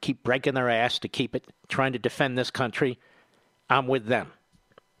line, and keep breaking their ass to keep it, trying to defend this country, I'm with them.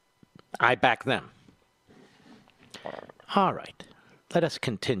 I back them. All right. Let us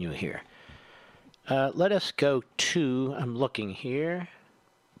continue here. Let us go to, I'm looking here.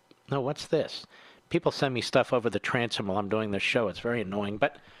 No, what's this? People send me stuff over the transom while I'm doing this show. It's very annoying,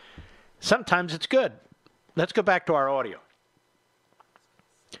 but sometimes it's good. Let's go back to our audio.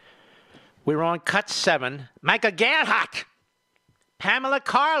 We were on cut 7. Micah Gerhardt, Pamela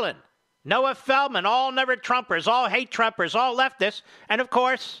Karlan, Noah Feldman, all never Trumpers, all hate Trumpers, all leftists, and of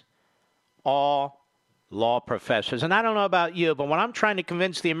course, all law professors. And I don't know about you, but when I'm trying to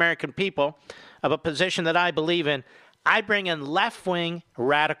convince the American people of a position that I believe in, I bring in left-wing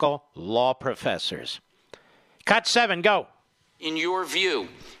radical law professors. Cut 7, go. In your view,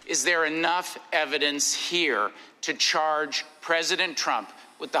 is there enough evidence here to charge President Trump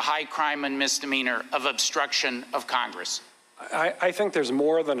with the high crime and misdemeanor of obstruction of Congress? I think there's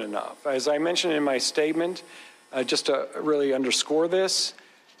more than enough. As I mentioned in my statement, just to really underscore this,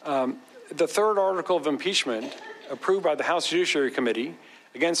 the third article of impeachment approved by the House Judiciary Committee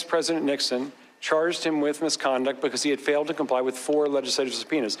against President Nixon charged him with misconduct because he had failed to comply with 4 legislative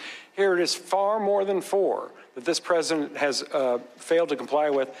subpoenas. Here it is far more than 4 that this president has failed to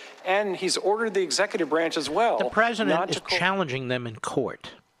comply with, and he's ordered the executive branch as well. The president is challenging them in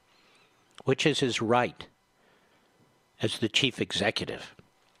court, which is his right as the chief executive.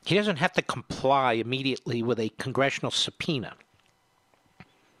 He doesn't have to comply immediately with a congressional subpoena.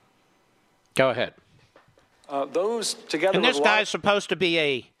 Go ahead. Those together. And this guy's supposed to be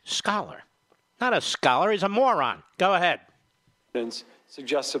a scholar. Not a scholar, he's a moron. Go ahead.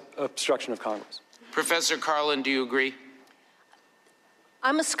 Suggests obstruction of Congress. Professor Carlin, do you agree?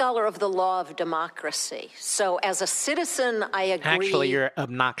 I'm a scholar of the law of democracy. So as a citizen, I agree. Actually, you're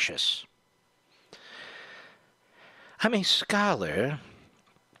obnoxious. I'm a scholar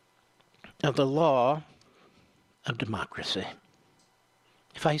of the law of democracy.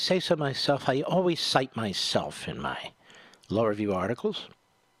 If I say so myself, I always cite myself in my law review articles.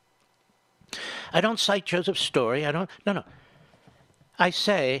 I don't cite Joseph Story. No. I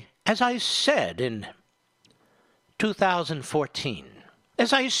say, as I said in 2014,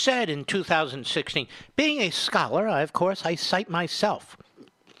 as I said in 2016, being a scholar, of course, I cite myself.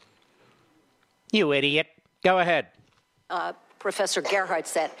 You idiot. Go ahead. Professor Gerhardt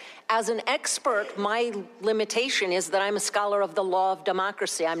said, as an expert, my limitation is that I'm a scholar of the law of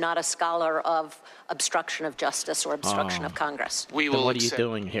democracy. I'm not a scholar of obstruction of justice or obstruction of Congress. What are you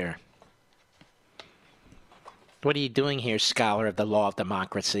doing here? What are you doing here, scholar of the law of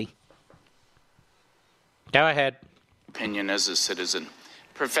democracy? Go ahead. Opinion as a citizen.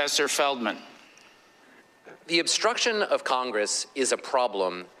 Professor Feldman. The obstruction of Congress is a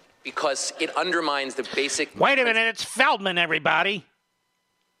problem because it undermines the basic... Wait a minute, it's Feldman, everybody.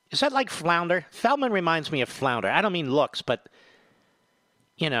 Is that like Flounder? Feldman reminds me of Flounder. I don't mean looks, but,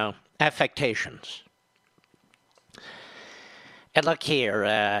 affectations. And look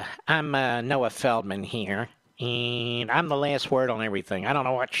here, I'm Noah Feldman here, and I'm the last word on everything. I don't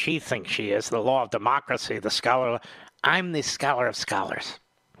know what she thinks she is, the law of democracy, the scholar. I'm the scholar of scholars.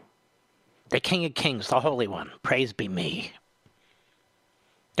 The King of Kings, the Holy One. Praise be me.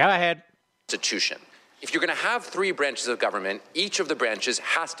 Go ahead. Institution. If you're going to have 3 branches of government, each of the branches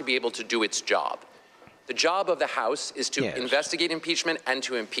has to be able to do its job. The job of the House is to investigate impeachment and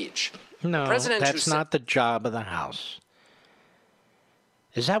to impeach. No, that's not the job of the House.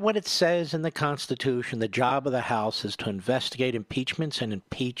 Is that what it says in the Constitution? The job of the House is to investigate impeachments and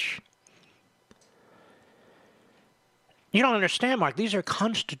impeach? You don't understand, Mark. These are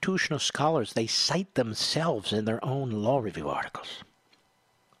constitutional scholars. They cite themselves in their own law review articles.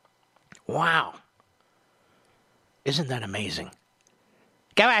 Wow. Isn't that amazing?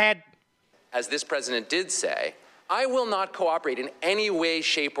 Go ahead. As this president did say, I will not cooperate in any way,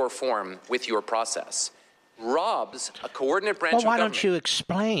 shape, or form with your process. Robs a coordinate branch of government. Well, why don't you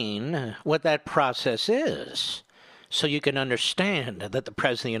explain what that process is so you can understand that the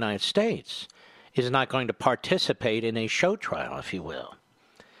President of the United States is not going to participate in a show trial, if you will,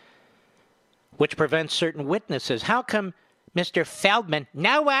 which prevents certain witnesses. How come Mr. Feldman...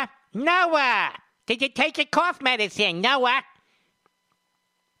 Noah! Did you take your cough medicine, Noah?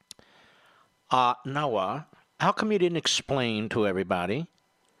 Noah, how come you didn't explain to everybody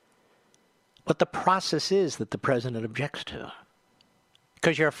what the process is that the president objects to?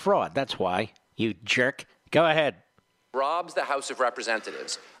 Because you're a fraud, that's why, you jerk. Go ahead. Robs the House of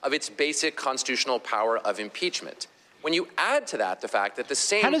Representatives of its basic constitutional power of impeachment. When you add to that the fact that the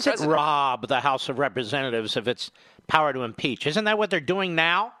same How does president... it rob the House of Representatives of its power to impeach? Isn't that what they're doing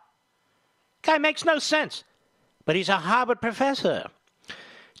now? Guy makes no sense. But he's a Harvard professor.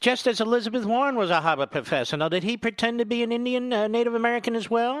 Just as Elizabeth Warren was a Harvard professor. Now, did he pretend to be an Indian Native American as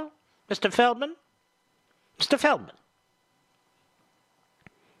well? Mr. Feldman? Mr. Feldman.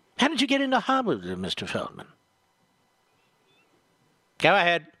 How did you get into Harvard, Mr. Feldman? Go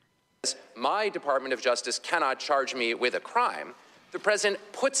ahead. My Department of Justice cannot charge me with a crime, the president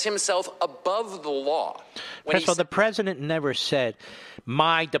puts himself above the law. First of all, the president never said,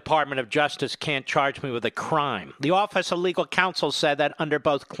 my Department of Justice can't charge me with a crime. The Office of Legal Counsel said that under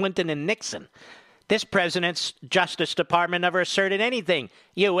both Clinton and Nixon. This president's Justice Department never asserted anything,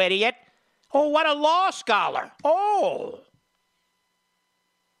 you idiot. Oh, what a law scholar. Oh.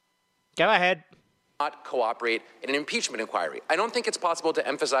 Go ahead. Not cooperate in an impeachment inquiry. I don't think it's possible to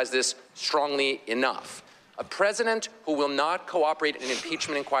emphasize this strongly enough. A president who will not cooperate in an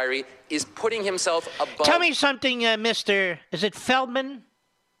impeachment inquiry is putting himself above... Tell me something, Mr. Is it Feldman?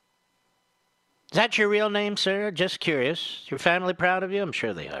 Is that your real name, sir? Just curious. Is your family proud of you? I'm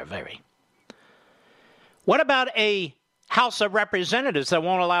sure they are, very. What about a House of Representatives that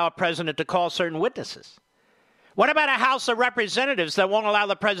won't allow a president to call certain witnesses? What about a House of Representatives that won't allow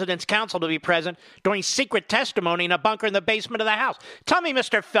the president's counsel to be present during secret testimony in a bunker in the basement of the House? Tell me,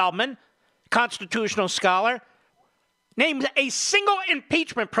 Mr. Feldman, constitutional scholar, name a single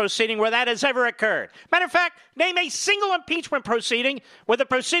impeachment proceeding where that has ever occurred. Matter of fact, name a single impeachment proceeding where the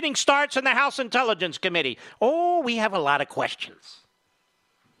proceeding starts in the House Intelligence Committee. Oh, we have a lot of questions.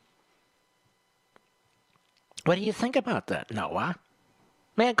 What do you think about that, Noah?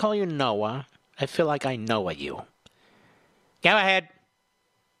 May I call you Noah? I feel like I know you. Go ahead.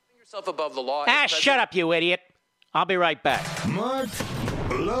 Yourself above the law. Shut up, you idiot. I'll be right back. Mark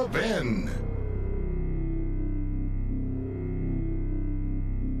Levin.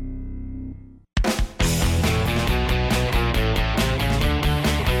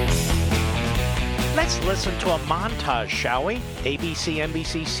 Let's listen to a montage, shall we? ABC,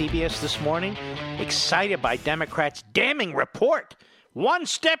 NBC, CBS this morning, excited by Democrats' damning report. One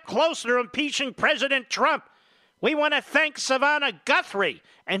step closer to impeaching President Trump. We want to thank Savannah Guthrie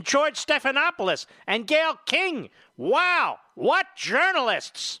and George Stephanopoulos and Gayle King. Wow, what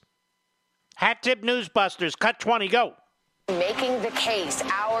journalists! Hat Tip Newsbusters, cut 20, go. Making the case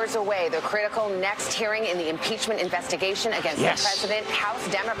hours away, the critical next hearing in the impeachment investigation against the president. House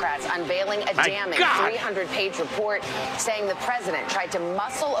Democrats unveiling a damning 300-page report saying the president tried to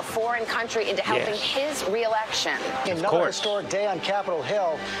muscle a foreign country into helping his re-election. Another historic day on Capitol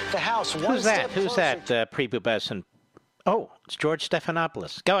Hill. The House Who's that? Prepubescent? Oh, it's George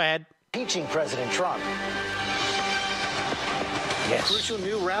Stephanopoulos. Go ahead. Impeaching President Trump. Yes. A crucial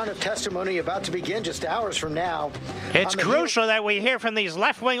new round of testimony about to begin just hours from now. It's crucial that we hear from these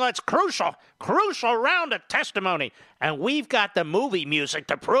left-wing. It's crucial round of testimony. And we've got the movie music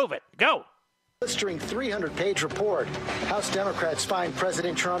to prove it. Go. Blistering 300-page report. House Democrats find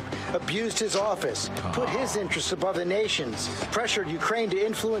President Trump abused his office, put his interests above the nation's, pressured Ukraine to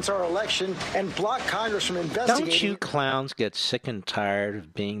influence our election, and blocked Congress from investigating. Don't you clowns get sick and tired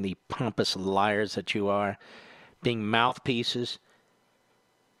of being the pompous liars that you are, being mouthpieces?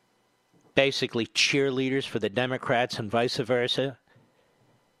 Basically cheerleaders for the Democrats and vice versa.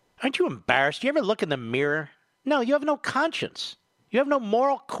 Aren't you embarrassed? You ever look in the mirror? No, you have no conscience. You have no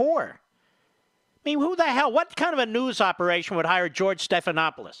moral core. I mean, who the hell, what kind of a news operation would hire George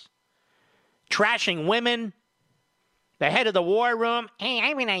Stephanopoulos? Trashing women? The head of the war room? Hey, I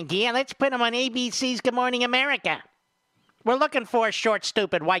have an idea. Let's put him on ABC's Good Morning America. We're looking for a short,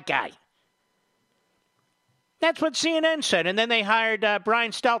 stupid white guy. That's what CNN said, and then they hired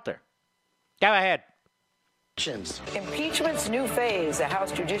Brian Stelter. Go ahead. Impeachment's new phase. The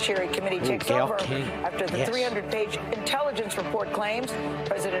House Judiciary Committee takes over after the 300-page intelligence report claims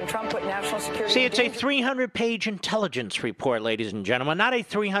President Trump put national security. See, it's a 300-page intelligence report, ladies and gentlemen, not a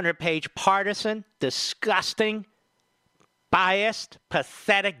 300-page partisan, disgusting, biased,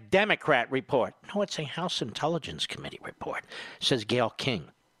 pathetic Democrat report. No, it's a House Intelligence Committee report, says Gayle King,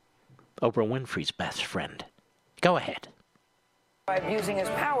 Oprah Winfrey's best friend. Go ahead. By abusing his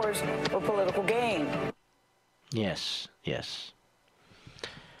powers for political gain. Yes.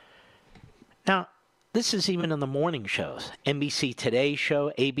 Now, this is even in the morning shows. NBC Today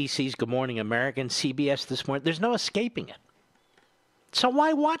show, ABC's Good Morning America, CBS This Morning. There's no escaping it. So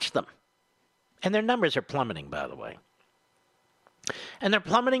why watch them? And their numbers are plummeting, by the way. And they're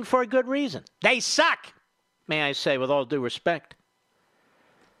plummeting for a good reason. They suck, may I say, with all due respect.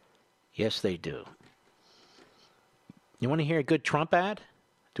 Yes, they do. You want to hear a good Trump ad?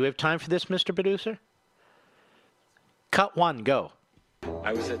 Do we have time for this, Mr. Producer? Cut 1, go.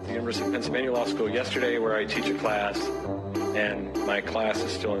 I was at the University of Pennsylvania Law School yesterday where I teach a class, and my class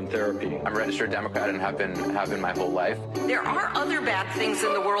is still in therapy. I'm a registered Democrat and have been my whole life. There are other bad things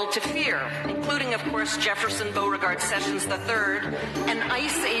in the world to fear, including, of course, Jefferson Beauregard Sessions III and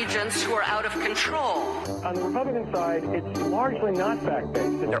ICE agents who are out of control. On the Republican side, it's largely not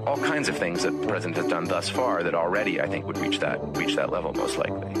fact-based. There are all kinds of things that the president has done thus far that already, I think, would reach that level most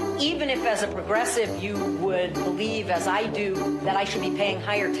likely. Even if as a progressive you would believe, as I do, that I should be paying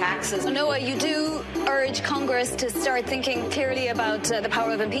higher taxes. Noah, you do urge Congress to start thinking clearly about the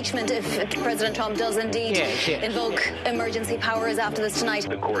power of impeachment if President Trump does indeed invoke emergency powers after this tonight.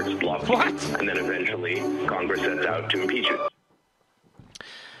 The courts block it, and then eventually Congress sets out to impeach it.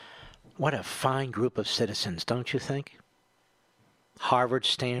 What a fine group of citizens, don't you think? Harvard,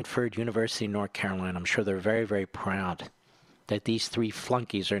 Stanford, University of North Carolina. I'm sure they're very, very proud that these three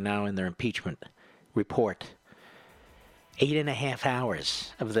flunkies are now in their impeachment report. 8.5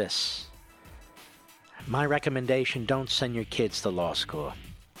 hours of this. My recommendation, don't send your kids to law school.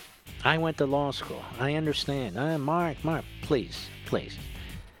 I went to law school. I understand. Mark, please.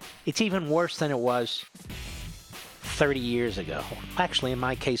 It's even worse than it was 30 years ago. Actually, in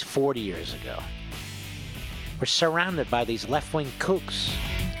my case, 40 years ago. We're surrounded by these left-wing kooks.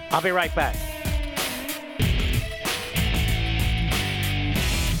 I'll be right back.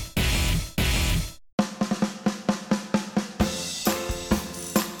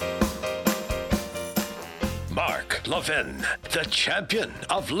 Mark Levin, the champion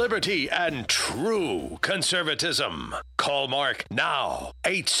of liberty and true conservatism. Call Mark now,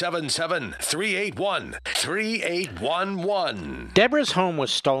 877-381-3811. Deborah's home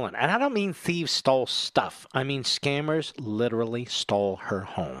was stolen, and I don't mean thieves stole stuff. I mean scammers literally stole her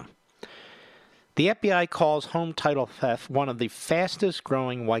home. The FBI calls home title theft one of the fastest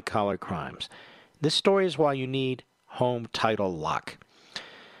growing white-collar crimes. This story is why you need Home Title Lock.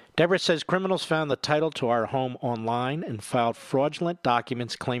 Deborah says criminals found the title to our home online and filed fraudulent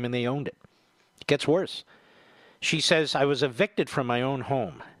documents claiming they owned it. It gets worse. She says, I was evicted from my own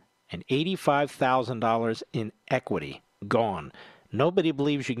home and $85,000 in equity gone. Nobody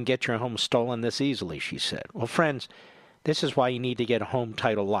believes you can get your home stolen this easily, she said. Well, friends, this is why you need to get a Home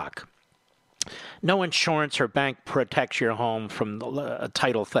Title Lock. No insurance or bank protects your home from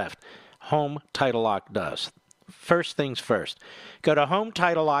title theft. Home Title Lock does. First things first, go to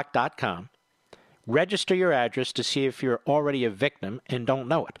HomeTitleLock.com, register your address to see if you're already a victim and don't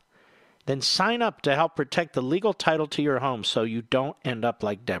know it. Then sign up to help protect the legal title to your home so you don't end up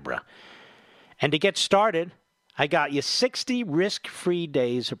like Deborah. And to get started, I got you 60 risk-free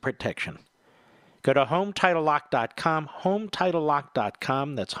days of protection. Go to HomeTitleLock.com,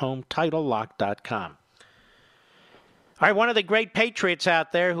 HomeTitleLock.com, that's HomeTitleLock.com. All right, one of the great patriots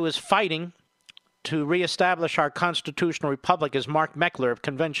out there who is fighting to reestablish our constitutional republic is Mark Meckler of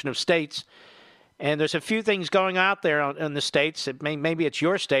Convention of States. And there's a few things going out there in the states. Maybe it's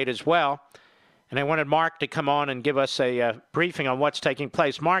your state as well. And I wanted Mark to come on and give us a briefing on what's taking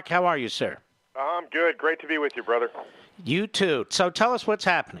place. Mark, how are you, sir? I'm good. Great to be with you, brother. You too. So tell us what's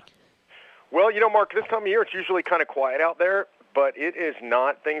happening. Well, Mark, this time of year it's usually kind of quiet out there, but it is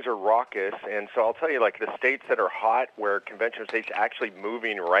not. Things are raucous. And so I'll tell you, like the states that are hot where Convention of States is actually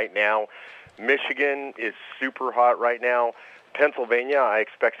moving right now, Michigan is super hot right now. Pennsylvania, I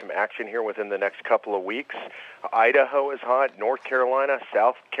expect some action here within the next couple of weeks. Idaho is hot. North Carolina,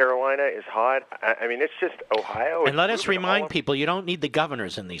 South Carolina is hot. I mean, it's just Ohio. And let us remind people, you don't need the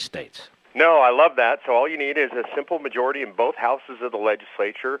governors in these states. No, I love that. So all you need is a simple majority in both houses of the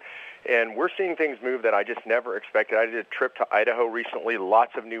legislature. And we're seeing things move that I just never expected. I did a trip to Idaho recently,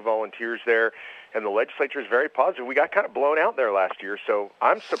 lots of new volunteers there, and the legislature is very positive. We got kind of blown out there last year, so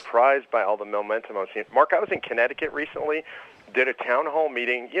I'm surprised by all the momentum I'm seeing. Mark, I was in Connecticut recently, did a town hall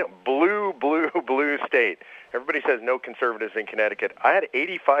meeting, blue state. Everybody says no conservatives in Connecticut. I had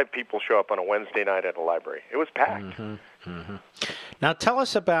 85 people show up on a Wednesday night at a library. It was packed. Now tell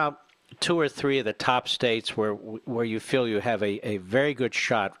us about 2 or 3 of the top states where you feel you have a very good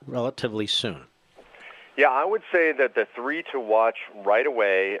shot relatively soon. Yeah, I would say that the 3 to watch right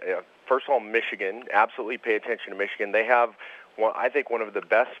away, first of all, Michigan. Absolutely pay attention to Michigan. They have, I think, one of the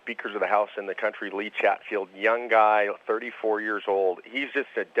best speakers of the House in the country, Lee Chatfield, young guy, 34 years old. He's just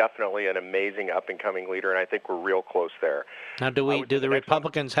definitely an amazing up-and-coming leader, and I think we're real close there. Now, do the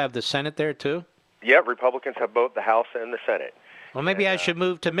Republicans have the Senate there, too? Yeah, Republicans have both the House and the Senate. Well, maybe I should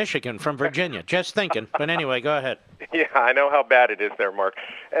move to Michigan from Virginia. Just thinking. But anyway, go ahead. Yeah, I know how bad it is there, Mark.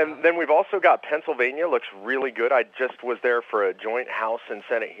 And then we've also got Pennsylvania. Looks really good. I just was there for a joint House and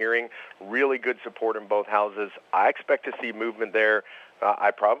Senate hearing. Really good support in both houses. I expect to see movement there.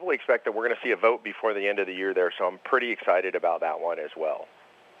 I probably expect that we're going to see a vote before the end of the year there, so I'm pretty excited about that one as well.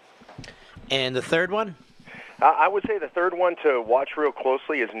 And the third one? I would say the third one to watch real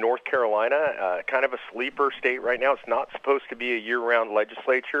closely is North Carolina, kind of a sleeper state right now. It's not supposed to be a year-round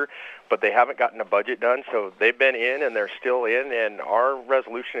legislature, but they haven't gotten a budget done, so they've been in and they're still in, and our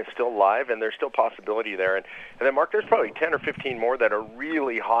resolution is still live, and there's still possibility there. And then, Mark, there's probably 10 or 15 more that are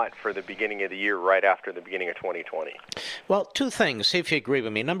really hot for the beginning of the year, right after the beginning of 2020. Well, two things, see if you agree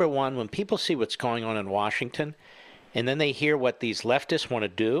with me. Number one, when people see what's going on in Washington, and then they hear what these leftists want to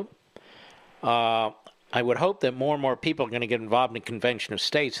do, I would hope that more and more people are going to get involved in the Convention of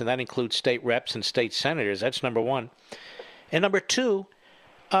States, and that includes state reps and state senators. That's number one. And number two,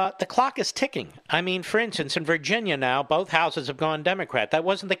 the clock is ticking. I mean, for instance, in Virginia now, both houses have gone Democrat. That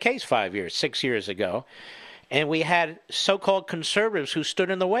wasn't the case 6 years ago. And we had so-called conservatives who stood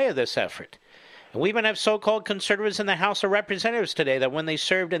in the way of this effort. And we even have so-called conservatives in the House of Representatives today that when they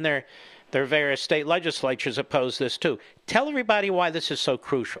served in their various state legislatures opposed this too. Tell everybody why this is so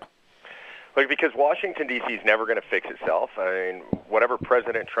crucial. Look, because Washington, D.C. is never going to fix itself. I mean, whatever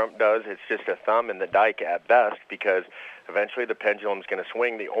President Trump does, it's just a thumb in the dike at best, because eventually the pendulum's going to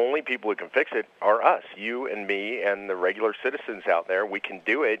swing. The only people who can fix it are us, you and me and the regular citizens out there. We can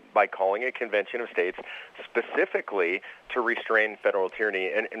do it by calling a convention of states specifically to restrain federal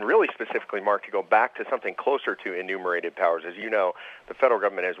tyranny, and really specifically, Mark, to go back to something closer to enumerated powers. As you know, the federal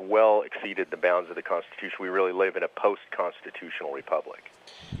government has well exceeded the bounds of the Constitution. We really live in a post-constitutional republic.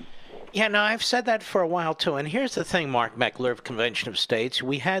 Yeah, no, I've said that for a while, too. And here's the thing, Mark Meckler of Convention of States.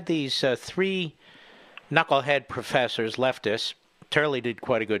 We had these three knucklehead professors, leftists. Turley did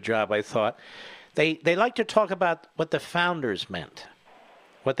quite a good job, I thought. They like to talk about what the founders meant.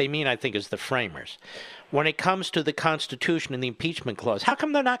 What they mean, I think, is the framers. When it comes to the Constitution and the impeachment clause, how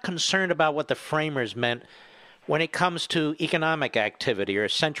come they're not concerned about what the framers meant when it comes to economic activity or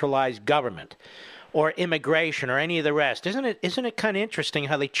centralized government or immigration or any of the rest? Isn't it kind of interesting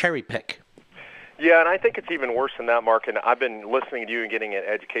how they cherry pick? Yeah, and I think it's even worse than that, Mark, and I've been listening to you and getting an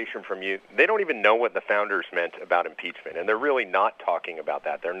education from you. They don't even know what the founders meant about impeachment, and they're really not talking about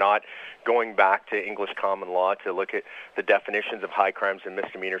that. They're not going back to English common law to look at the definitions of high crimes and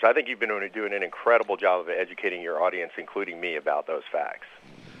misdemeanors. I think you've been doing an incredible job of educating your audience, including me, about those facts.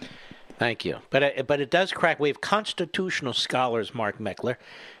 Thank you. But it does crack. We have constitutional scholars, Mark Meckler,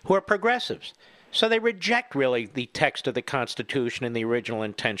 who are progressives. So they reject, really, the text of the Constitution and the original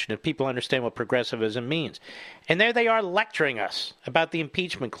intention, if people understand what progressivism means. And there they are lecturing us about the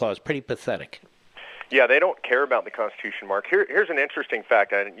impeachment clause. Pretty pathetic. Yeah, they don't care about the Constitution, Mark. Here's an interesting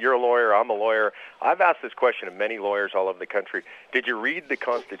fact. You're a lawyer. I'm a lawyer. I've asked this question of many lawyers all over the country. Did you read the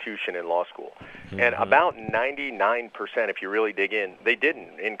Constitution in law school? Mm-hmm. And about 99%, if you really dig in, they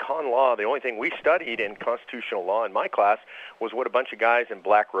didn't. In con law, the only thing we studied in constitutional law in my class was what a bunch of guys in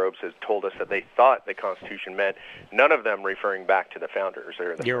black robes had told us that they thought the Constitution meant, none of them referring back to the founders.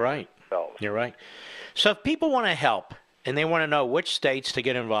 You're right. Themselves. You're right. So if people want to help, and they want to know which states to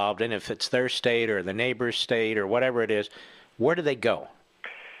get involved in, if it's their state or the neighbor's state or whatever it is, where do they go?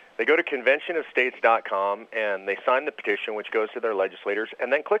 They go to conventionofstates.com, and they sign the petition, which goes to their legislators,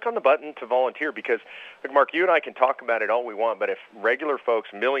 and then click on the button to volunteer. Because, look, Mark, you and I can talk about it all we want, but if regular folks,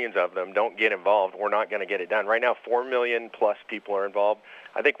 millions of them, don't get involved, we're not going to get it done. Right now, 4 million plus people are involved.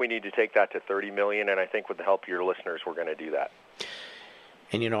 I think we need to take that to 30 million, and I think with the help of your listeners, we're going to do that.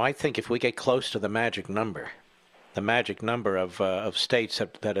 And, I think if we get close to the magic number of states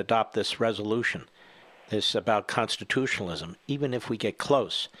that adopt this resolution, this about constitutionalism, even if we get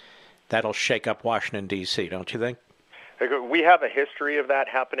close, that'll shake up Washington, D.C., don't you think? We have a history of that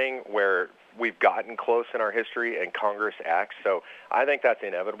happening where we've gotten close in our history and Congress acts, so I think that's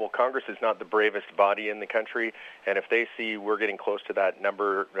inevitable. Congress is not the bravest body in the country, and if they see we're getting close to that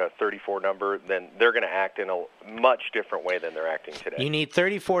number, 34 number, then they're going to act in a much different way than they're acting today. You need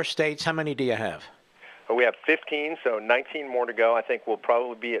 34 states. How many do you have? We have 15, so 19 more to go. I think we'll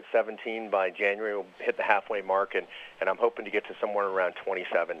probably be at 17 by January. We'll hit the halfway mark, and I'm hoping to get to somewhere around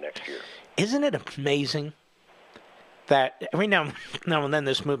 27 next year. Isn't it amazing that every now and then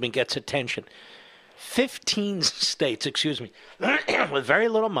this movement gets attention? 15 states, with very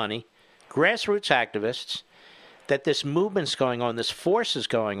little money, grassroots activists, that this movement's going on, this force is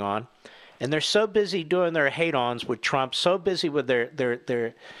going on, and they're so busy doing their hate-ons with Trump, so busy with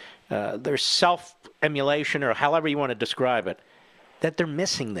their self-emulation, or however you want to describe it, that they're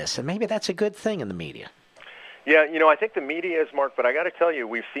missing this. And maybe that's a good thing in the media. Yeah, I think the media is, Mark, but I got to tell you,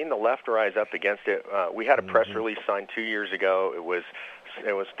 we've seen the left rise up against it. We had a press release signed 2 years ago. It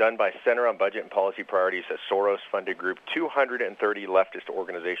was done by Center on Budget and Policy Priorities, a Soros-funded group. 230 leftist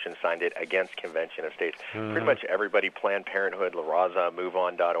organizations signed it against Convention of States. Pretty much everybody, Planned Parenthood, La Raza,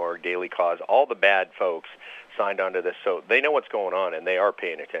 MoveOn.org, Daily Cause, all the bad folks signed onto this. So they know what's going on, and they are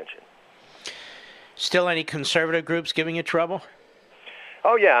paying attention. Still any conservative groups giving you trouble?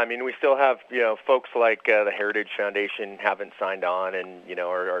 Oh, yeah. I mean, we still have, folks like the Heritage Foundation haven't signed on and,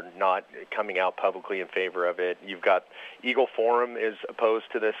 are not coming out publicly in favor of it. You've got Eagle Forum is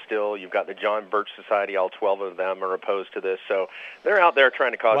opposed to this still. You've got the John Birch Society. All 12 of them are opposed to this. So they're out there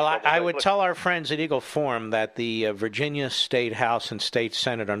trying to cause trouble. Well, I would tell our friends at Eagle Forum that the Virginia State House and State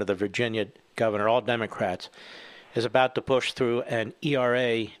Senate under the Virginia governor, all Democrats, is about to push through an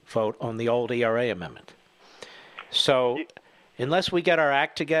ERA vote on the old ERA amendment. So unless we get our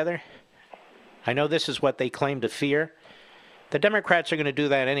act together, I know this is what they claim to fear. The Democrats are going to do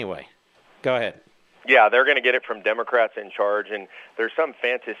that anyway. Go ahead. Yeah, they're going to get it from Democrats in charge, and there's some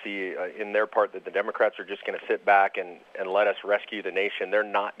fantasy in their part that the Democrats are just going to sit back and let us rescue the nation. They're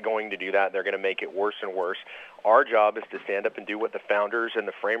not going to do that. They're going to make it worse and worse. Our job is to stand up and do what the founders and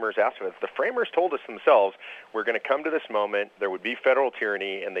the framers asked of us. The framers told us themselves, we're going to come to this moment, there would be federal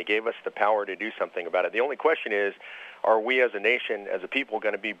tyranny, and they gave us the power to do something about it. The only question is, are we as a nation, as a people,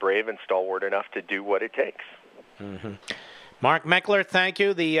 going to be brave and stalwart enough to do what it takes? Mm-hmm. Mark Meckler, thank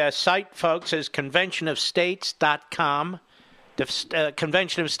you. The site, folks, is conventionofstates.com.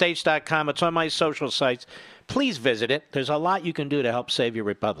 Conventionofstates.com. It's on my social sites. Please visit it. There's a lot you can do to help save your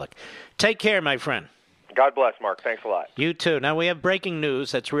republic. Take care, my friend. God bless, Mark. Thanks a lot. You too. Now, we have breaking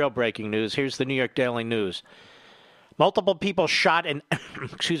news. That's real breaking news. Here's the New York Daily News. Multiple people shot in,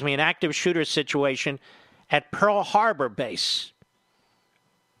 an active shooter situation at Pearl Harbor base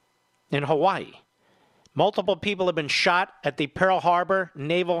in Hawaii. Multiple people have been shot at the Pearl Harbor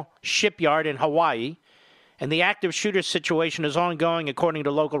Naval Shipyard in Hawaii, and the active shooter situation is ongoing according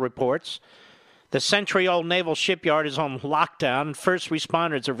to local reports. The century-old naval shipyard is on lockdown, and first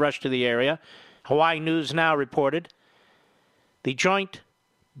responders have rushed to the area. Hawaii News Now reported. The Joint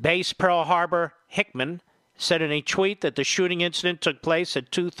Base Pearl Harbor Hickman said in a tweet that the shooting incident took place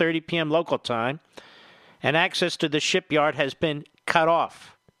at 2:30 p.m. local time, and access to the shipyard has been cut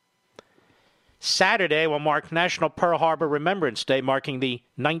off. Saturday will mark National Pearl Harbor Remembrance Day, marking the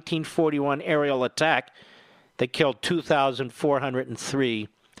 1941 aerial attack that killed 2,403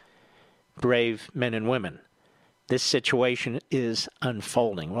 brave men and women. This situation is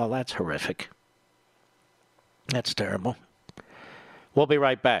unfolding. Well, that's horrific. That's terrible. We'll be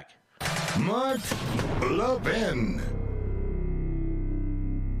right back. Mark Levin.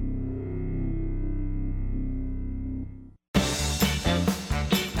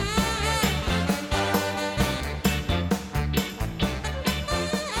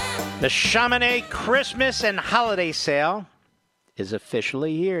 The Chamonix Christmas and Holiday Sale is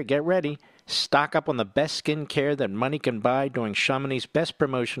officially here. Get ready. Stock up on the best skincare that money can buy during Chamonix's best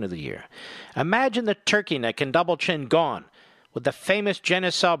promotion of the year. Imagine the turkey neck and double chin gone with the famous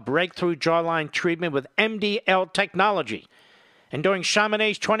Genucel breakthrough jawline treatment with MDL technology. And during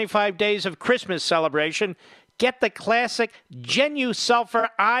Chamonix's 25 days of Christmas celebration, get the classic Genusulfur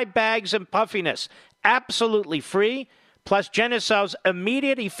eye bags and puffiness. Absolutely free. Plus Genucel's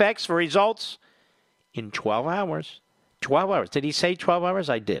immediate effects for results in 12 hours. 12 hours. Did he say 12 hours?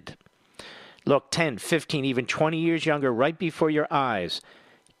 I did. Look, 10, 15, even 20 years younger right before your eyes.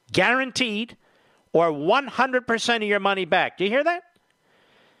 Guaranteed, or 100% of your money back. Do you hear that?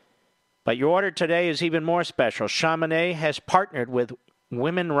 But your order today is even more special. Chamonix has partnered with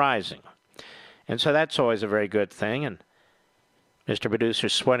Women Rising. And so that's always a very good thing. And Mr.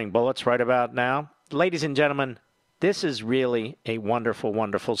 Producer's sweating bullets right about now. Ladies and gentlemen, this is really a wonderful,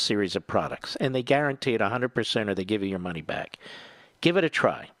 wonderful series of products, and they guarantee it 100% or they give you your money back. Give it a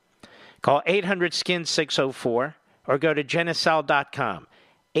try. Call 800-SKIN-604 or go to Genucel.com.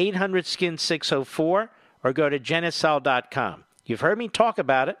 800-SKIN-604 or go to Genucel.com. You've heard me talk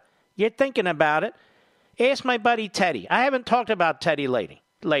about it. You're thinking about it. Ask my buddy Teddy. I haven't talked about Teddy lately.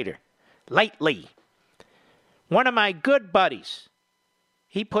 One of my good buddies.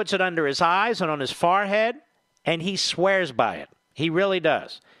 He puts it under his eyes and on his forehead, and he swears by it. He really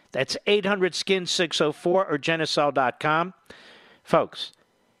does. That's 800-SKIN-604 or Genucel.com. Folks,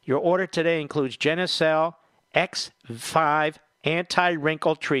 your order today includes Genucel X5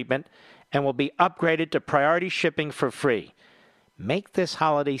 anti-wrinkle treatment and will be upgraded to priority shipping for free. Make this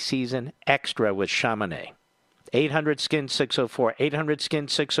holiday season extra with Chamonix. 800-SKIN-604,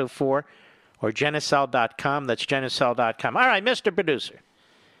 800-SKIN-604, or Genucel.com. That's Genucel.com. All right, Mr. Producer.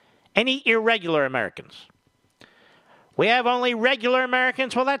 Any irregular Americans? We have only regular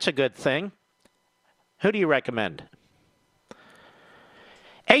Americans? Well, that's a good thing. Who do you recommend?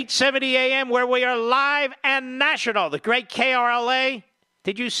 870 AM, where we are live and national. The great KRLA.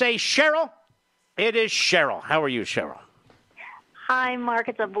 Did you say Cheryl? It is Cheryl. How are you, Cheryl? Hi, Mark.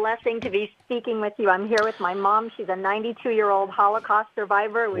 It's a blessing to be speaking with you. I'm here with my mom. She's a 92-year-old Holocaust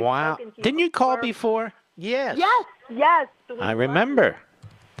survivor. Wow. Didn't you call before? Yes. Yes. I remember.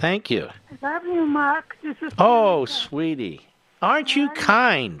 Thank you. I love you, Mark. This is sweetie. Aren't you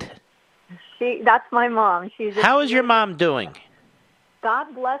kind? That's my mom. How is your mom doing?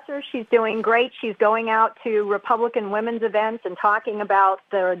 God bless her. She's doing great. She's going out to Republican women's events and talking about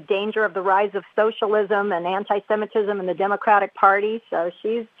the danger of the rise of socialism and anti-Semitism in the Democratic Party. So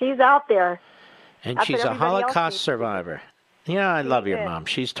she's out there. And That's she's what a everybody else Holocaust needs. survivor. Yeah, I love your mom.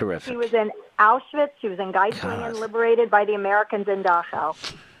 She's terrific. She was in Auschwitz. She was in Geislingen, liberated by the Americans in Dachau.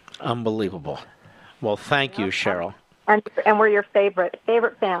 Unbelievable. Well, thank you, Cheryl. And we're your favorite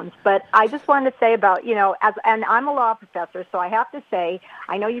fans. But I just wanted to say about, and I'm a law professor, so I have to say,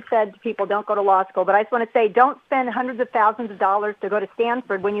 I know you said people don't go to law school, but I just want to say don't spend hundreds of thousands of dollars to go to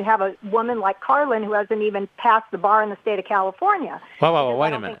Stanford when you have a woman like Carlin who hasn't even passed the bar in the state of California. Whoa,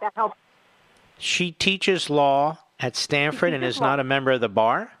 wait a minute. I think that helps. She teaches law at Stanford and is not a member of the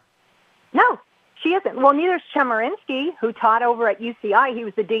bar? No, she isn't. Well, neither is Chemerinsky, who taught over at UCI. He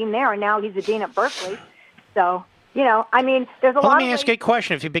was the dean there, and now he's the dean at Berkeley. So... there's a lot. Let me ask you a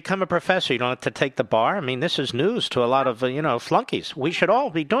question. If you become a professor, you don't have to take the bar? I mean, this is news to a lot of, flunkies. We should all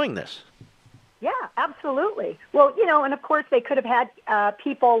be doing this. Yeah, absolutely. Well, and of course they could have had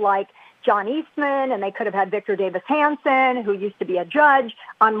people like John Eastman, and they could have had Victor Davis Hanson, who used to be a judge.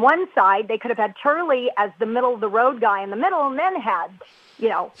 On one side, they could have had Turley as the middle-of-the-road guy in the middle, and then had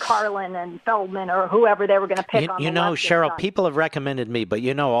Carlin and Feldman or whoever they were going to pick on. Cheryl, side. people have recommended me, but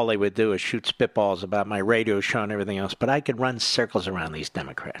all they would do is shoot spitballs about my radio show and everything else. But I could run circles around these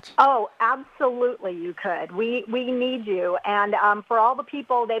Democrats. Oh, absolutely you could. We need you. And for all the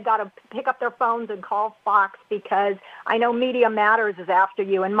people, they've got to pick up their phones and call Fox because I know Media Matters is after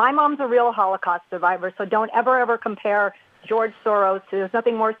you. And my mom's a real Holocaust survivor, so don't ever compare George Soros. There's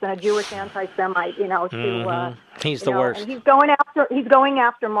nothing worse than a Jewish anti-Semite, he's the worst. And he's going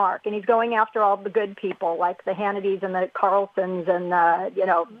after Mark, and he's going after all the good people like the Hannitys and the Carlsons and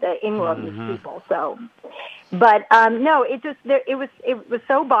the Ingrams people. So, but no, it was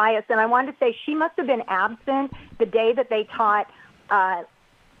so biased, and I wanted to say she must have been absent the day that they taught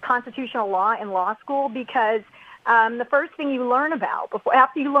constitutional law in law school because. The first thing you learn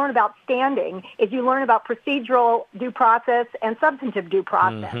after you learn about standing is you learn about procedural due process and substantive due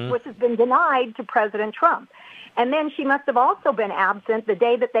process, which has been denied to President Trump. And then she must have also been absent the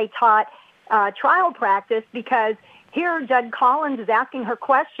day that they taught trial practice because here Judd Collins is asking her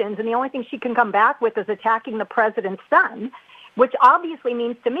questions, and the only thing she can come back with is attacking the president's son, which obviously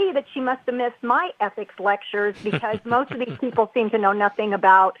means to me that she must have missed my ethics lectures because most of these people seem to know nothing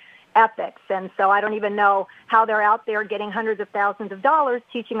about ethics. And so I don't even know how they're out there getting hundreds of thousands of dollars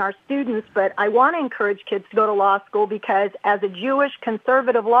teaching our students. But I want to encourage kids to go to law school because as a Jewish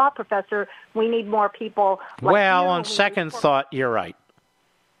conservative law professor, we need more people like Well, you. on second thought, you're right.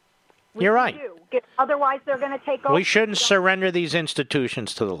 You're right. Otherwise, they're going to take over. We shouldn't surrender these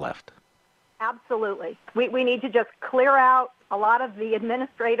institutions to the left. Absolutely. We need to just clear out a lot of the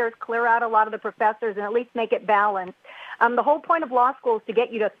administrators, clear out a lot of the professors, and at least make it balanced. The whole point of law school is to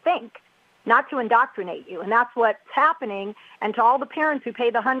get you to think, not to indoctrinate you. And that's what's happening. And to all the parents who pay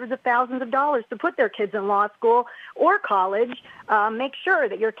the hundreds of thousands of dollars to put their kids in law school or college, make sure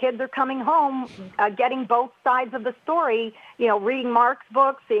that your kids are coming home, getting both sides of the story, reading Mark's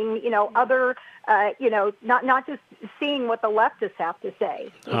books, seeing, other, not just seeing what the leftists have to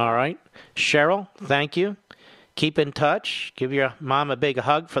say. All right. Cheryl, thank you. Keep in touch. Give your mom a big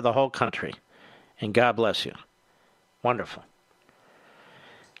hug for the whole country. And God bless you. Wonderful.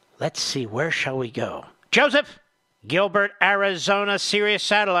 Let's see, where shall we go? Joseph, Gilbert, Arizona, Sirius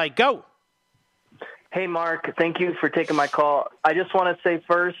Satellite, go. Hey, Mark, thank you for taking my call. I just want to say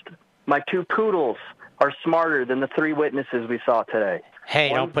first, my two poodles are smarter than the three witnesses we saw today. Hey,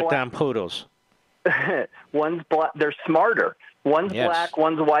 don't put down poodles. One's black. They're smarter. One's black,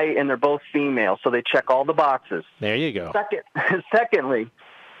 one's white, and they're both female, so they check all the boxes. There you go. Secondly,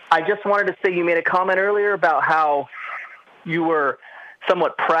 I just wanted to say you made a comment earlier about how you were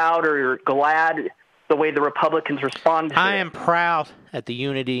somewhat proud or you're glad the way the Republicans responded. I am proud at the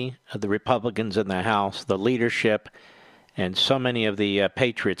unity of the Republicans in the House, the leadership, and so many of the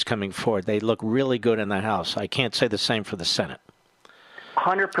patriots coming forward. They look really good in the House. I can't say the same for the Senate.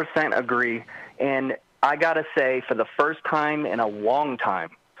 100% agree. And I got to say, for the first time in a long time,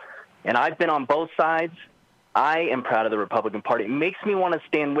 and I've been on both sides, I am proud of the Republican Party. It makes me want to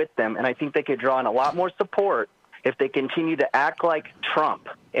stand with them, and I think they could draw in a lot more support if they continue to act like Trump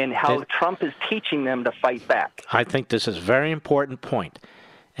and how Trump is teaching them to fight back. I think this is a very important point,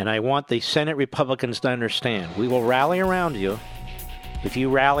 and I want the Senate Republicans to understand. We will rally around you, if you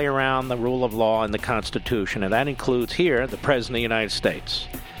rally around the rule of law and the Constitution, and that includes here the President of the United States,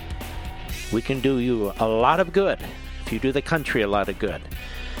 we can do you a lot of good if you do the country a lot of good.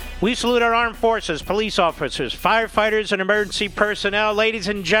 We salute our armed forces, police officers, firefighters, and emergency personnel. Ladies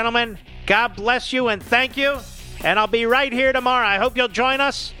and gentlemen, God bless you and thank you. And I'll be right here tomorrow. I hope you'll join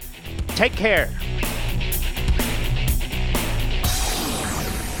us. Take care.